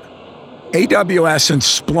framework. AWS and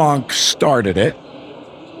Splunk started it.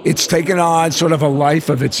 It's taken on sort of a life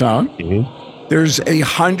of its own. There's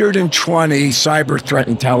 120 cyber threat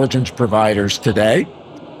intelligence providers today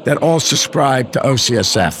that all subscribe to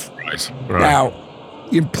OCSF. Right. Now,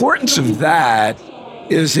 the importance of that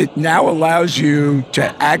is it now allows you to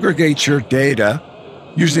aggregate your data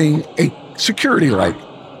using a security lake.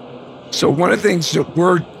 So one of the things that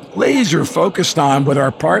we're laser focused on with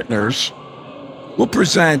our partners, we'll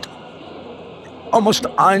present almost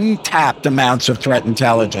untapped amounts of threat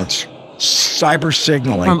intelligence, cyber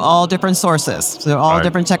signaling. From all different sources. So all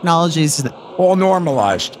different technologies. all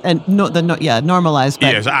normalized. And normalized.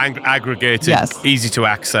 But Yes, aggregated, Yes. easy to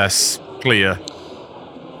access, clear.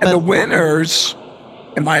 And the winners,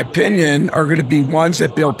 in my opinion, are going to be ones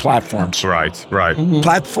that build platforms. Right.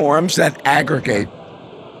 Platforms that aggregate,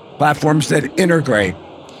 platforms that integrate,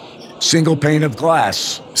 single pane of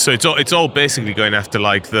glass. So it's all basically going after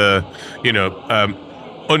like the,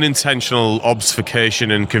 unintentional obfuscation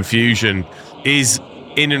and confusion is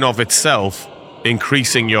in and of itself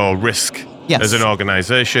increasing your risk as an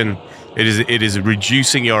organization. It is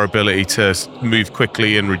reducing your ability to move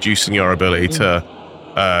quickly and reducing your ability to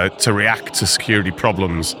react to security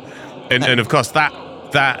problems. And of course that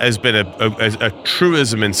has been a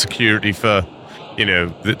truism in security for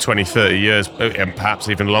the 20, 30 years, and perhaps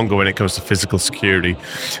even longer when it comes to physical security.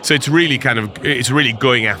 So it's really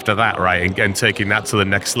going after that, right, and taking that to the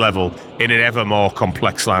next level in an ever more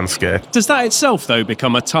complex landscape. Does that itself, though,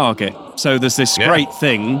 become a target? So there's this great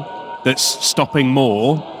thing that's stopping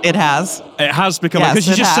more. it has. It has become, because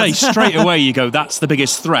you just say straight away, you go, that's the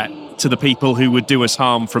biggest threat to the people who would do us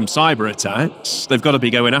harm from cyber attacks. They've got to be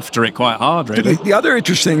going after it quite hard, really. The other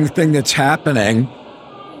interesting thing that's happening,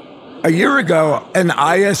 a year ago, an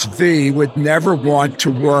ISV would never want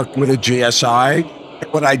to work with a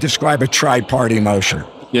GSI, what I describe a tri-party motion.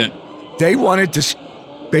 Yeah. They wanted to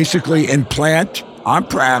basically implant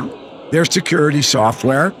on-prem their security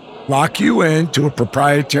software, lock you into a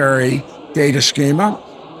proprietary data schema.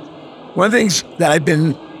 One of the things that I've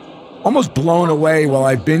been almost blown away while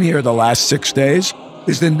I've been here the last 6 days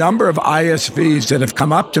is the number of ISVs that have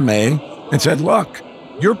come up to me and said, look,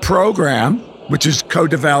 your program, which is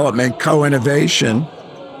co-development, co-innovation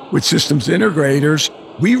with systems integrators,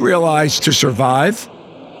 we realize to survive,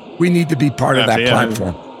 we need to be part of that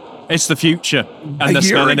platform. It's the future. And a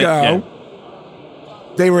year ago,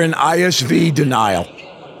 they were in ISV denial.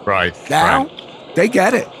 Right. Now, they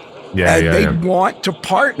get it. They want to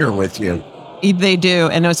partner with you. They do.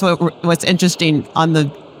 And that's what's interesting on the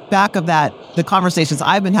back of that, the conversations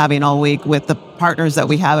I've been having all week with the partners that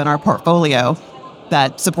we have in our portfolio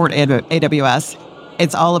that support AWS,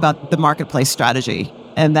 it's all about the marketplace strategy.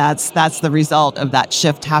 And that's the result of that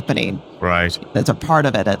shift happening. Right. That's a part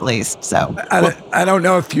of it, at least. So I don't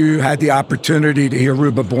know if you had the opportunity to hear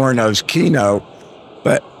Ruba Borno's keynote,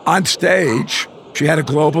 but on stage, she had a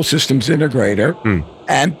global systems integrator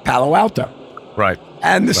and Palo Alto. Right.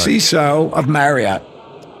 And the CISO of Marriott.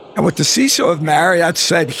 And what the CISO of Marriott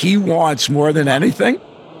said he wants more than anything,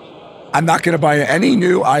 I'm not going to buy any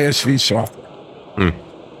new ISV software.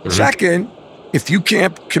 Second, if you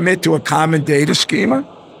can't commit to a common data schema,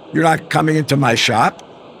 you're not coming into my shop.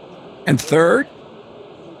 And third,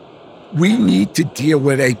 we need to deal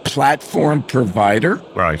with a platform provider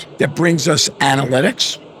that brings us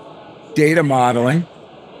analytics, data modeling,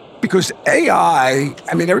 because AI,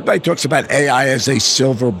 I mean, everybody talks about AI as a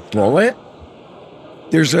silver bullet.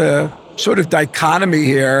 There's a sort of dichotomy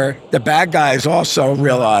here. The bad guys also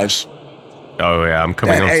realize I'm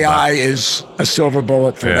coming that on to AI is a silver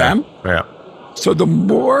bullet for them. Yeah. So the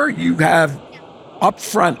more you have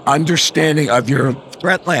upfront understanding of your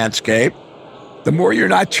threat landscape, the more you're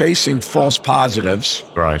not chasing false positives,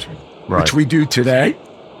 which we do today.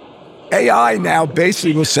 AI now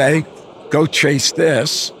basically will say, go chase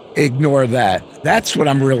this, ignore that. That's what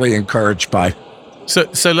I'm really encouraged by.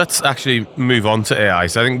 So let's actually move on to AI.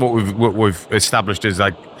 So I think what we've established is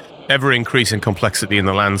like ever increasing complexity in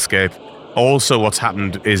the landscape. Also, what's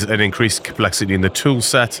happened is an increased complexity in the tool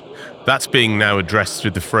set. That's being now addressed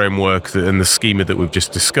through the framework and the schema that we've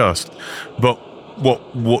just discussed. But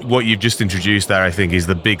what you've just introduced there, I think, is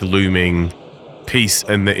the big looming piece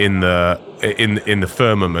in the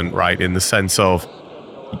firmament, right? In the sense of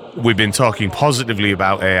we've been talking positively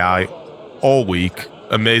about AI all week,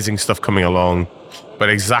 amazing stuff coming along, but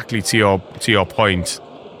exactly to your point,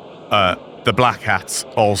 the black hats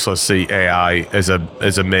also see AI as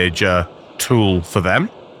a major tool for them,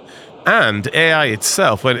 and AI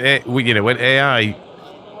itself. When AI,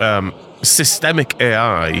 systemic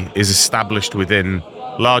AI is established within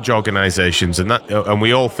large organizations, and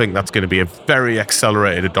we all think that's going to be a very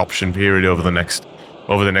accelerated adoption period over the next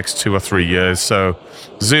 2 or 3 years. So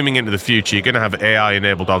zooming into the future, you're going to have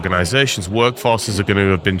AI-enabled organizations. Workforces are going to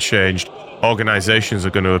have been changed. Organizations are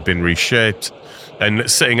going to have been reshaped. And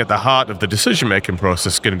sitting at the heart of the decision-making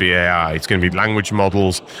process is going to be AI. It's going to be language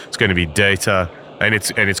models. It's going to be data, and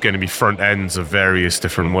it's going to be front ends of various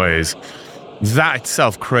different ways. That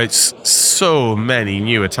itself creates so many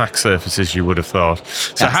new attack surfaces, you would have thought.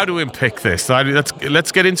 So how do we unpick this?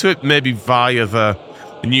 Let's get into it maybe via the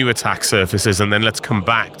new attack surfaces, and then let's come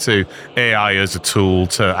back to AI as a tool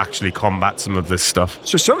to actually combat some of this stuff.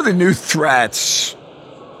 So some of the new threats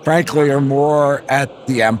frankly, are more at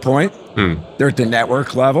the endpoint. They're at the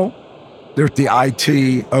network level. They're at the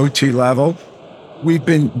IT, OT level. We've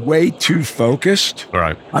been way too focused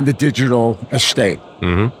on the digital estate.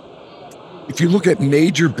 If you look at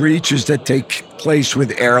major breaches that take place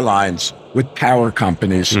with airlines, with power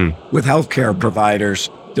companies, with healthcare providers,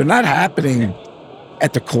 they're not happening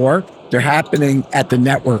at the core. They're happening at the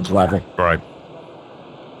network level.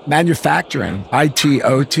 Manufacturing, IT,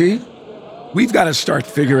 OT, we've got to start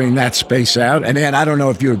figuring that space out. And Anne, I don't know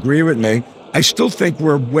if you agree with me. I still think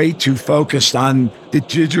we're way too focused on the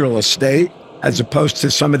digital estate as opposed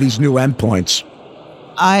to some of these new endpoints.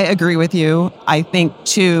 I agree with you. I think,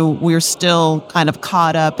 too, we're still kind of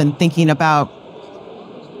caught up in thinking about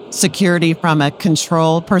security from a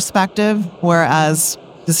control perspective, whereas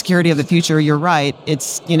the security of the future, you're right,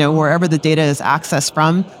 it's, wherever the data is accessed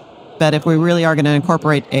from. But if we really are going to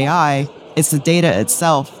incorporate AI, it's the data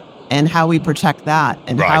itself and how we protect that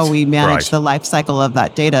and how we manage the life cycle of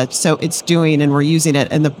that data. So it's doing and we're using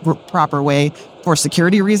it in the proper way for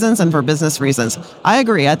security reasons and for business reasons. I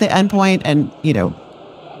agree. At the endpoint and,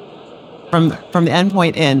 from the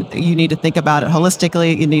endpoint in, you need to think about it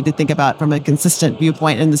holistically. You need to think about it from a consistent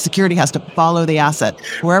viewpoint, and the security has to follow the asset,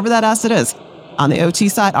 wherever that asset is. On the OT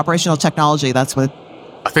side, operational technology, that's what...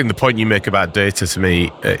 I think the point you make about data to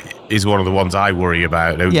me is one of the ones I worry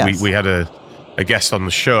about. Yes. We had a guest on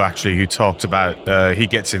the show actually who talked about he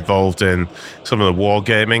gets involved in some of the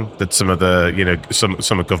wargaming that some of the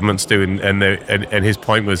some of governments do, and his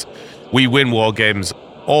point was we win war games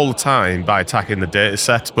all the time by attacking the data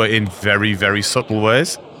sets, but in very, very subtle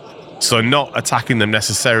ways. So not attacking them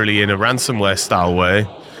necessarily in a ransomware style way,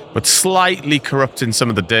 but slightly corrupting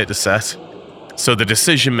some of the data set. So the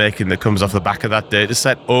decision making that comes off the back of that data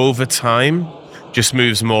set over time just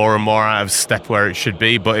moves more and more out of step where it should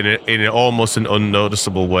be, but in almost an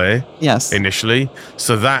unnoticeable way. Yes. Initially.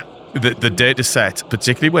 So that the data set,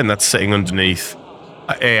 particularly when that's sitting underneath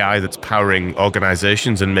AI that's powering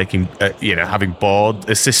organizations and making, having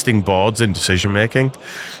assisting boards in decision making,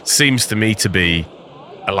 seems to me to be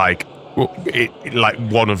like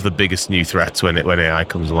one of the biggest new threats when AI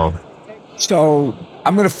comes along. So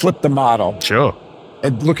I'm going to flip the model. Sure.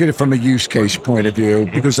 And look at it from a use case point of view,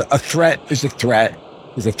 because a threat is a threat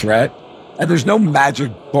is a threat. And there's no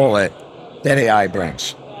magic bullet that AI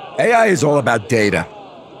brings. AI is all about data,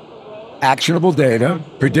 actionable data,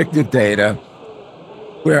 predictive data.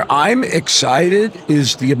 Where I'm excited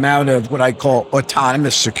is the amount of what I call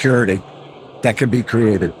autonomous security that can be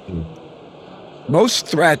created. Most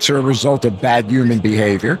threats are a result of bad human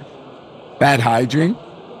behavior, bad hygiene,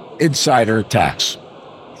 insider attacks.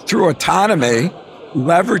 Through autonomy,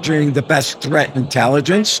 leveraging the best threat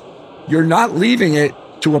intelligence, you're not leaving it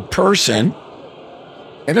to a person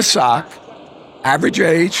in a SOC, average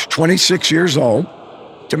age, 26 years old,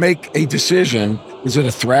 to make a decision. Is it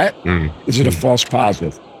a threat? Is it a false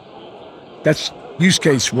positive? That's use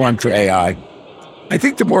case one for AI. I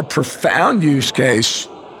think the more profound use case,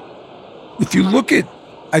 if you look at,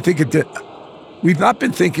 we've not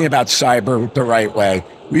been thinking about cyber the right way.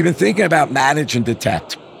 We've been thinking about manage and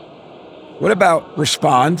detect. What about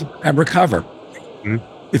respond and recover?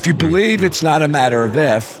 If you believe it's not a matter of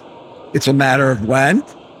if, it's a matter of when,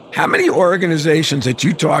 how many organizations that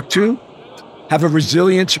you talk to have a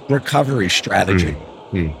resilience recovery strategy?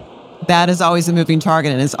 That is always a moving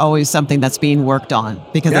target and is always something that's being worked on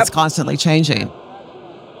because it's constantly changing.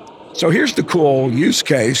 So here's the cool use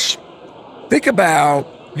case. Think about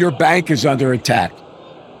your bank is under attack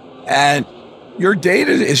and your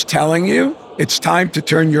data is telling you it's time to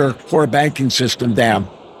turn your core banking system down.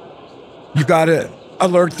 You got to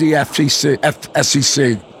alert the SEC.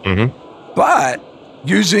 But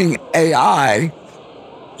using AI,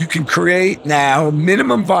 you can create now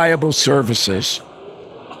minimum viable services.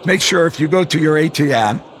 Make sure if you go to your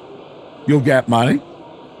ATM, you'll get money.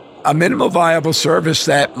 A minimum viable service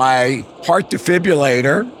that my heart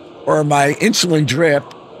defibrillator or my insulin drip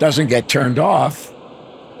doesn't get turned off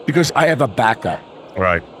because I have a backup.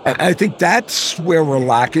 Right. And I think that's where we're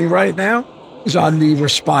lacking right now, is on the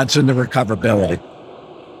response and the recoverability.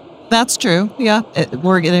 That's true. Yeah.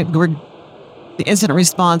 The incident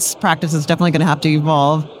response practice is definitely going to have to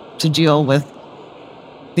evolve to deal with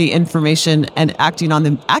the information and acting on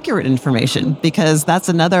the accurate information, because that's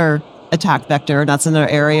another attack vector. That's another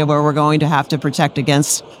area where we're going to have to protect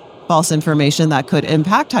against false information that could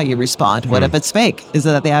impact how you respond. What if it's fake? Is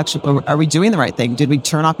it that are we doing the right thing? Did we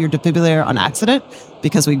turn off your defibrillator on accident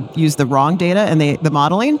because we used the wrong data and the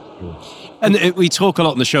modeling? And we talk a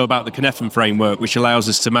lot on the show about the Cynefin framework, which allows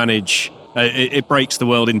us to manage, it breaks the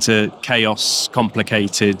world into chaos,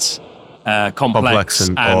 complicated, complex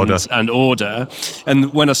and order.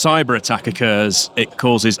 And when a cyber attack occurs, it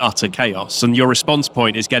causes utter chaos. And your response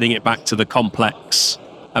point is getting it back to the complex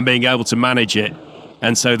and being able to manage it.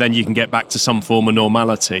 And so then you can get back to some form of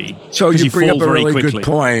normality. So you bring up a really quickly. good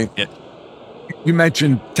point. Yeah. You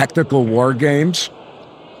mentioned technical war games.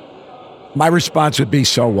 My response would be,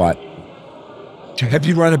 so what? Have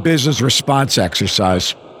you run a business response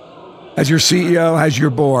exercise? Has your CEO, has your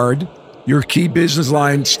board, your key business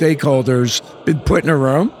line stakeholders been put in a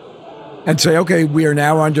room and say, okay, we are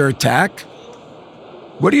now under attack?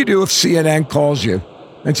 What do you do if CNN calls you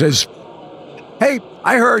and says, hey,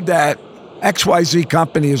 I heard that XYZ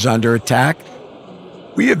company is under attack?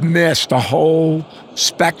 We have missed a whole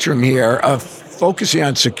spectrum here of focusing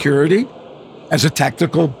on security as a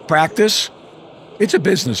technical practice. It's a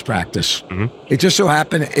business practice. Mm-hmm. It just so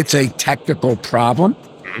happened it's a technical problem.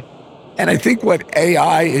 Mm-hmm. And I think what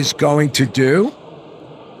AI is going to do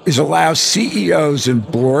is allow CEOs and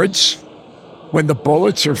boards, when the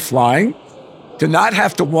bullets are flying, to not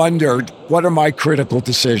have to wonder, what are my critical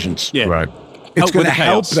decisions? Yeah. Right. It's going to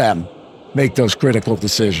help them make those critical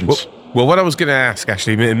decisions. Well, what I was going to ask,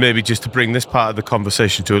 actually, maybe just to bring this part of the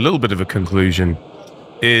conversation to a little bit of a conclusion,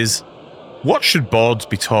 is what should boards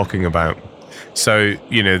be talking about? So,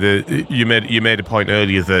 you know, you made a point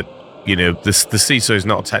earlier that, you know, the CISO is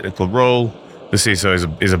not a technical role. The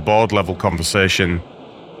CISO is a board level conversation.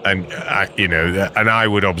 And, I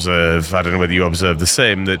would observe, I don't know whether you observe the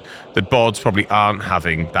same, that boards probably aren't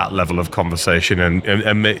having that level of conversation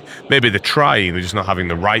and maybe they're trying, they're just not having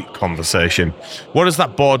the right conversation. What is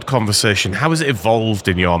that board conversation? How has it evolved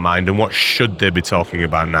in your mind and what should they be talking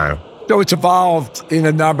about now? So it's evolved in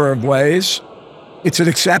a number of ways. It's an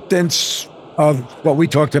acceptance of what we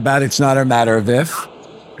talked about. It's not a matter of if,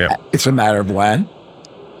 It's a matter of when.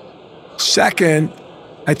 Second,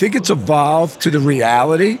 I think it's evolved to the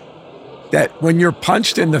reality that when you're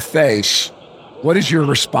punched in the face, what is your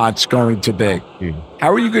response going to be?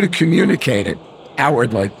 How are you going to communicate it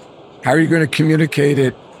outwardly? How are you going to communicate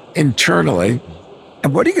it internally?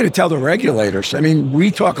 And what are you going to tell the regulators? I mean,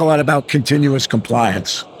 we talk a lot about continuous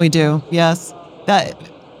compliance. We do, yes.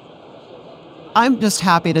 I'm just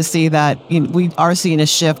happy to see that we are seeing a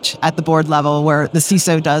shift at the board level where the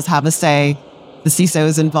CISO does have a say. The CISO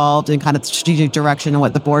is involved in kind of strategic direction and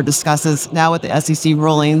what the board discusses. Now with the SEC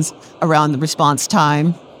rulings around the response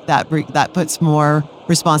time, that puts more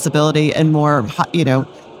responsibility and more,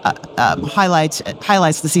 highlights the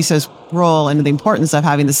CISO's role and the importance of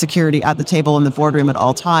having the security at the table in the boardroom at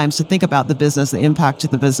all times to think about the business, the impact to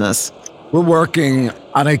the business. We're working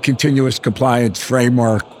on a continuous compliance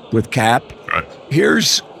framework with CAP. Right.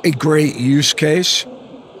 Here's a great use case.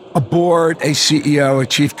 A board, a CEO, a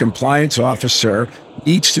chief compliance officer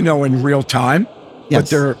needs to know in real time what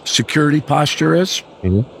their security posture is,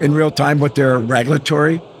 in real time what their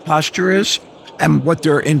regulatory posture is, and what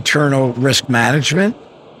their internal risk management.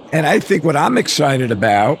 And I think what I'm excited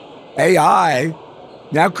about, AI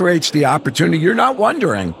now creates the opportunity. You're not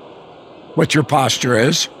wondering what your posture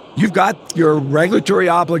is. You've got your regulatory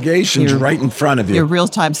obligations right in front of you. Your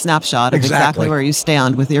real-time snapshot of exactly where you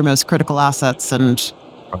stand with your most critical assets, and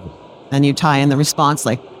you tie in the response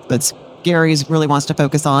like that's Gary's really wants to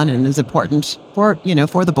focus on and is important for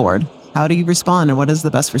the board. How do you respond and what is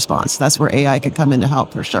the best response? That's where AI can come in to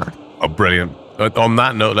help for sure. Oh, brilliant. On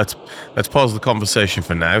that note, let's pause the conversation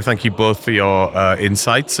for now. Thank you both for your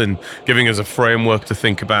insights and giving us a framework to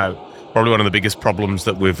think about. Probably one of the biggest problems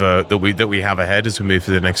that we have ahead as we move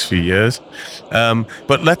through the next few years.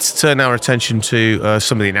 But let's turn our attention to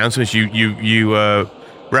some of the announcements. You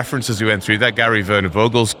referenced as we went through that Gary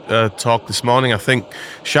Vogel's talk this morning. I think,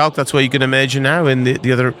 Schalk, that's where you're going to major now in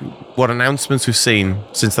the other announcements we've seen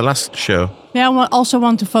since the last show. Yeah, I also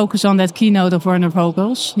want to focus on that keynote of Werner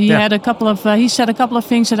Vogels. He said a couple of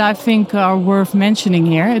things that I think are worth mentioning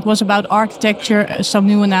here. It was about architecture, some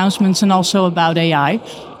new announcements, and also about AI.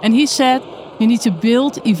 And he said you need to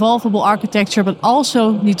build evolvable architecture, but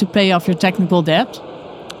also need to pay off your technical debt.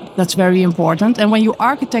 That's very important. And when you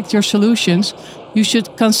architect your solutions, you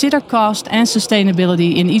should consider cost and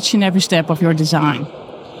sustainability in each and every step of your design.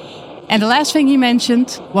 And the last thing he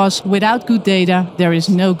mentioned was, without good data, there is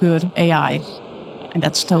no good AI. And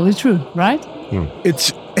that's totally true, right?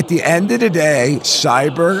 It's, at the end of the day,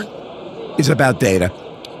 cyber is about data.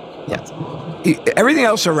 Yes. Everything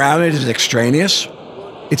else around it is extraneous.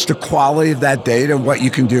 It's the quality of that data and what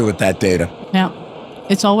you can do with that data. Yeah.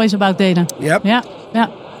 It's always about data. Yep. Yeah.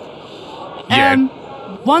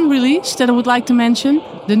 One release that I would like to mention,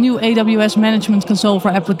 the new AWS Management Console for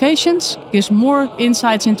applications, gives more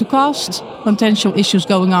insights into costs, potential issues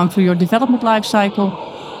going on through your development lifecycle,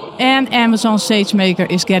 And Amazon SageMaker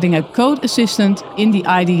is getting a code assistant in the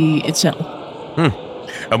IDE itself.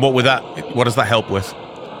 And what does that help with?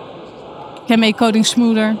 Can make coding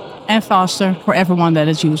smoother and faster for everyone that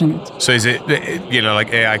is using it. So is it,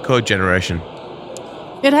 like AI code generation?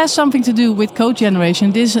 It has something to do with code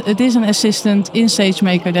generation. It is an assistant in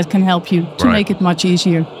SageMaker that can help you to make it much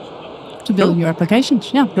easier to build your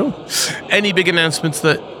applications. Yeah. Cool. Any big announcements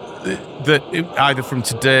that either from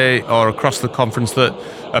today or across the conference that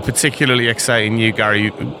are particularly exciting you, Gary,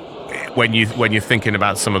 when you're thinking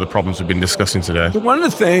about some of the problems we've been discussing today? One of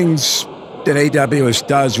the things that AWS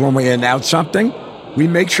does when we announce something, we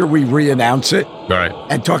make sure we re-announce it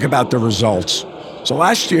and talk about the results. So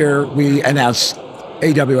last year we announced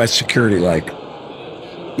AWS Security Lake.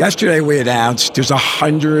 Yesterday we announced there's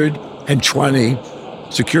 120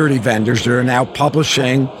 security vendors that are now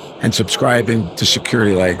publishing and subscribing to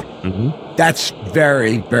Security Lake. Mm-hmm. That's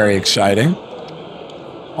very, very exciting.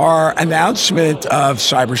 Our announcement of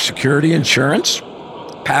cybersecurity insurance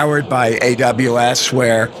powered by AWS,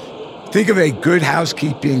 where think of a good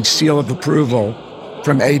housekeeping seal of approval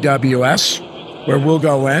from AWS, where we'll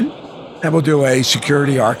go in and we'll do a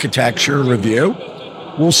security architecture review.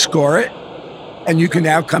 We'll score it, and you can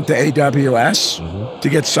now come to AWS to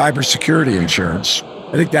get cybersecurity insurance.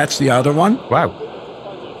 I think that's the other one. Wow.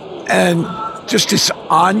 And just this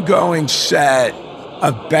ongoing set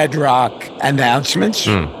of bedrock announcements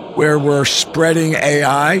where we're spreading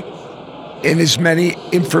AI in as many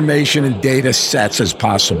information and data sets as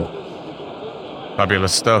possible.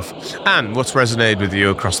 Fabulous stuff. Anne, what's resonated with you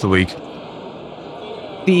across the week?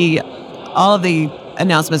 All of the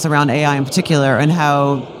announcements around AI in particular, and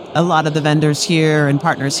how a lot of the vendors here and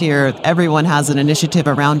partners here, everyone has an initiative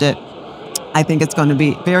around it. I think it's going to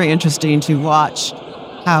be very interesting to watch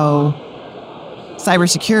how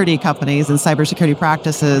cybersecurity companies and cybersecurity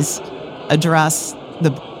practices address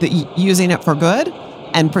the using it for good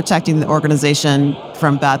and protecting the organization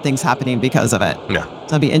from bad things happening because of it. Yeah. So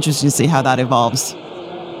it'll be interesting to see how that evolves.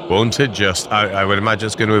 Won't it just? I would imagine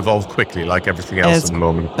it's going to evolve quickly, like everything else at the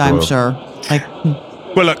moment. I'm sure.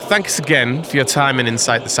 Well, look, thanks again for your time and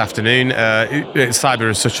insight this afternoon. Cyber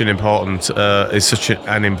is such an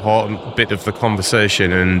important bit of the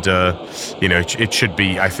conversation, and it should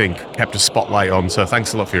be, I think, kept a spotlight on. So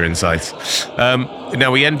thanks a lot for your insights.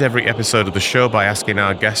 Now we end every episode of the show by asking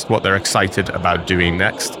our guest what they're excited about doing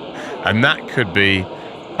next, and that could be,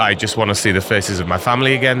 I just want to see the faces of my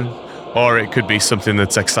family again, or it could be something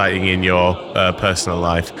that's exciting in your personal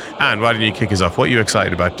life. Anne, why don't you kick us off? What are you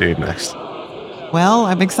excited about doing next? Well,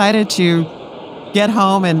 I'm excited to get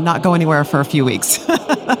home and not go anywhere for a few weeks.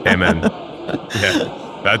 Amen.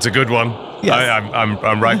 Yeah, that's a good one. Yes.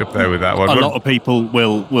 I'm right up there with that one. A lot of people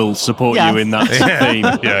will support you in that theme,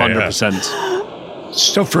 100%.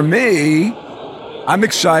 So for me, I'm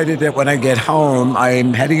excited that when I get home,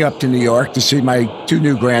 I'm heading up to New York to see my 2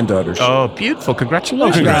 new granddaughters. Oh, beautiful.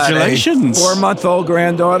 Congratulations. Congratulations. I have a 4-month-old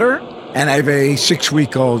granddaughter, and I have a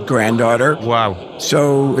 6-week-old granddaughter. Wow.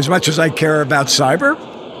 So as much as I care about cyber,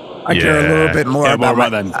 I care a little bit more about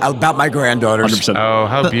my granddaughters. 100%. Oh,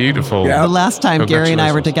 how beautiful. The last time Gary and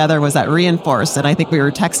I were together was at Reinforce, and I think we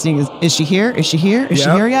were texting, is she here? Is she here? Is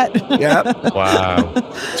she here yet? Yep.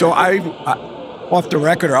 Wow. So I off the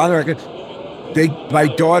record or on the record, my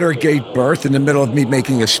daughter gave birth in the middle of me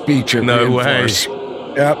making a speech at Reinforce. Way.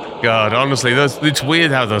 Yep. God, honestly, it's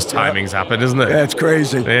weird how those timings happen, isn't it? Yeah, it's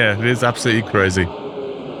crazy. Yeah, it is absolutely crazy.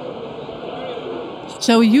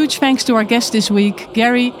 So a huge thanks to our guest this week,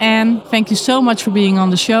 Gary, Anne. Thank you so much for being on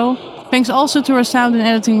the show. Thanks also to our sound and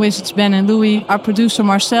editing wizards, Ben and Louis, our producer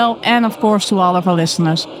Marcel, and of course to all of our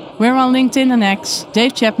listeners. We're on LinkedIn and X,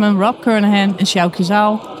 Dave Chapman, Rob Kernahan, and Xiao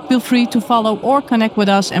Kizao. Feel free to follow or connect with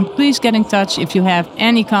us, and please get in touch if you have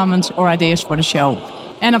any comments or ideas for the show.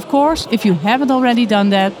 And of course, if you haven't already done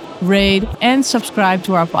that, rate and subscribe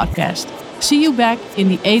to our podcast. See you back in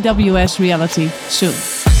the AWS reality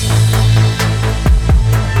soon.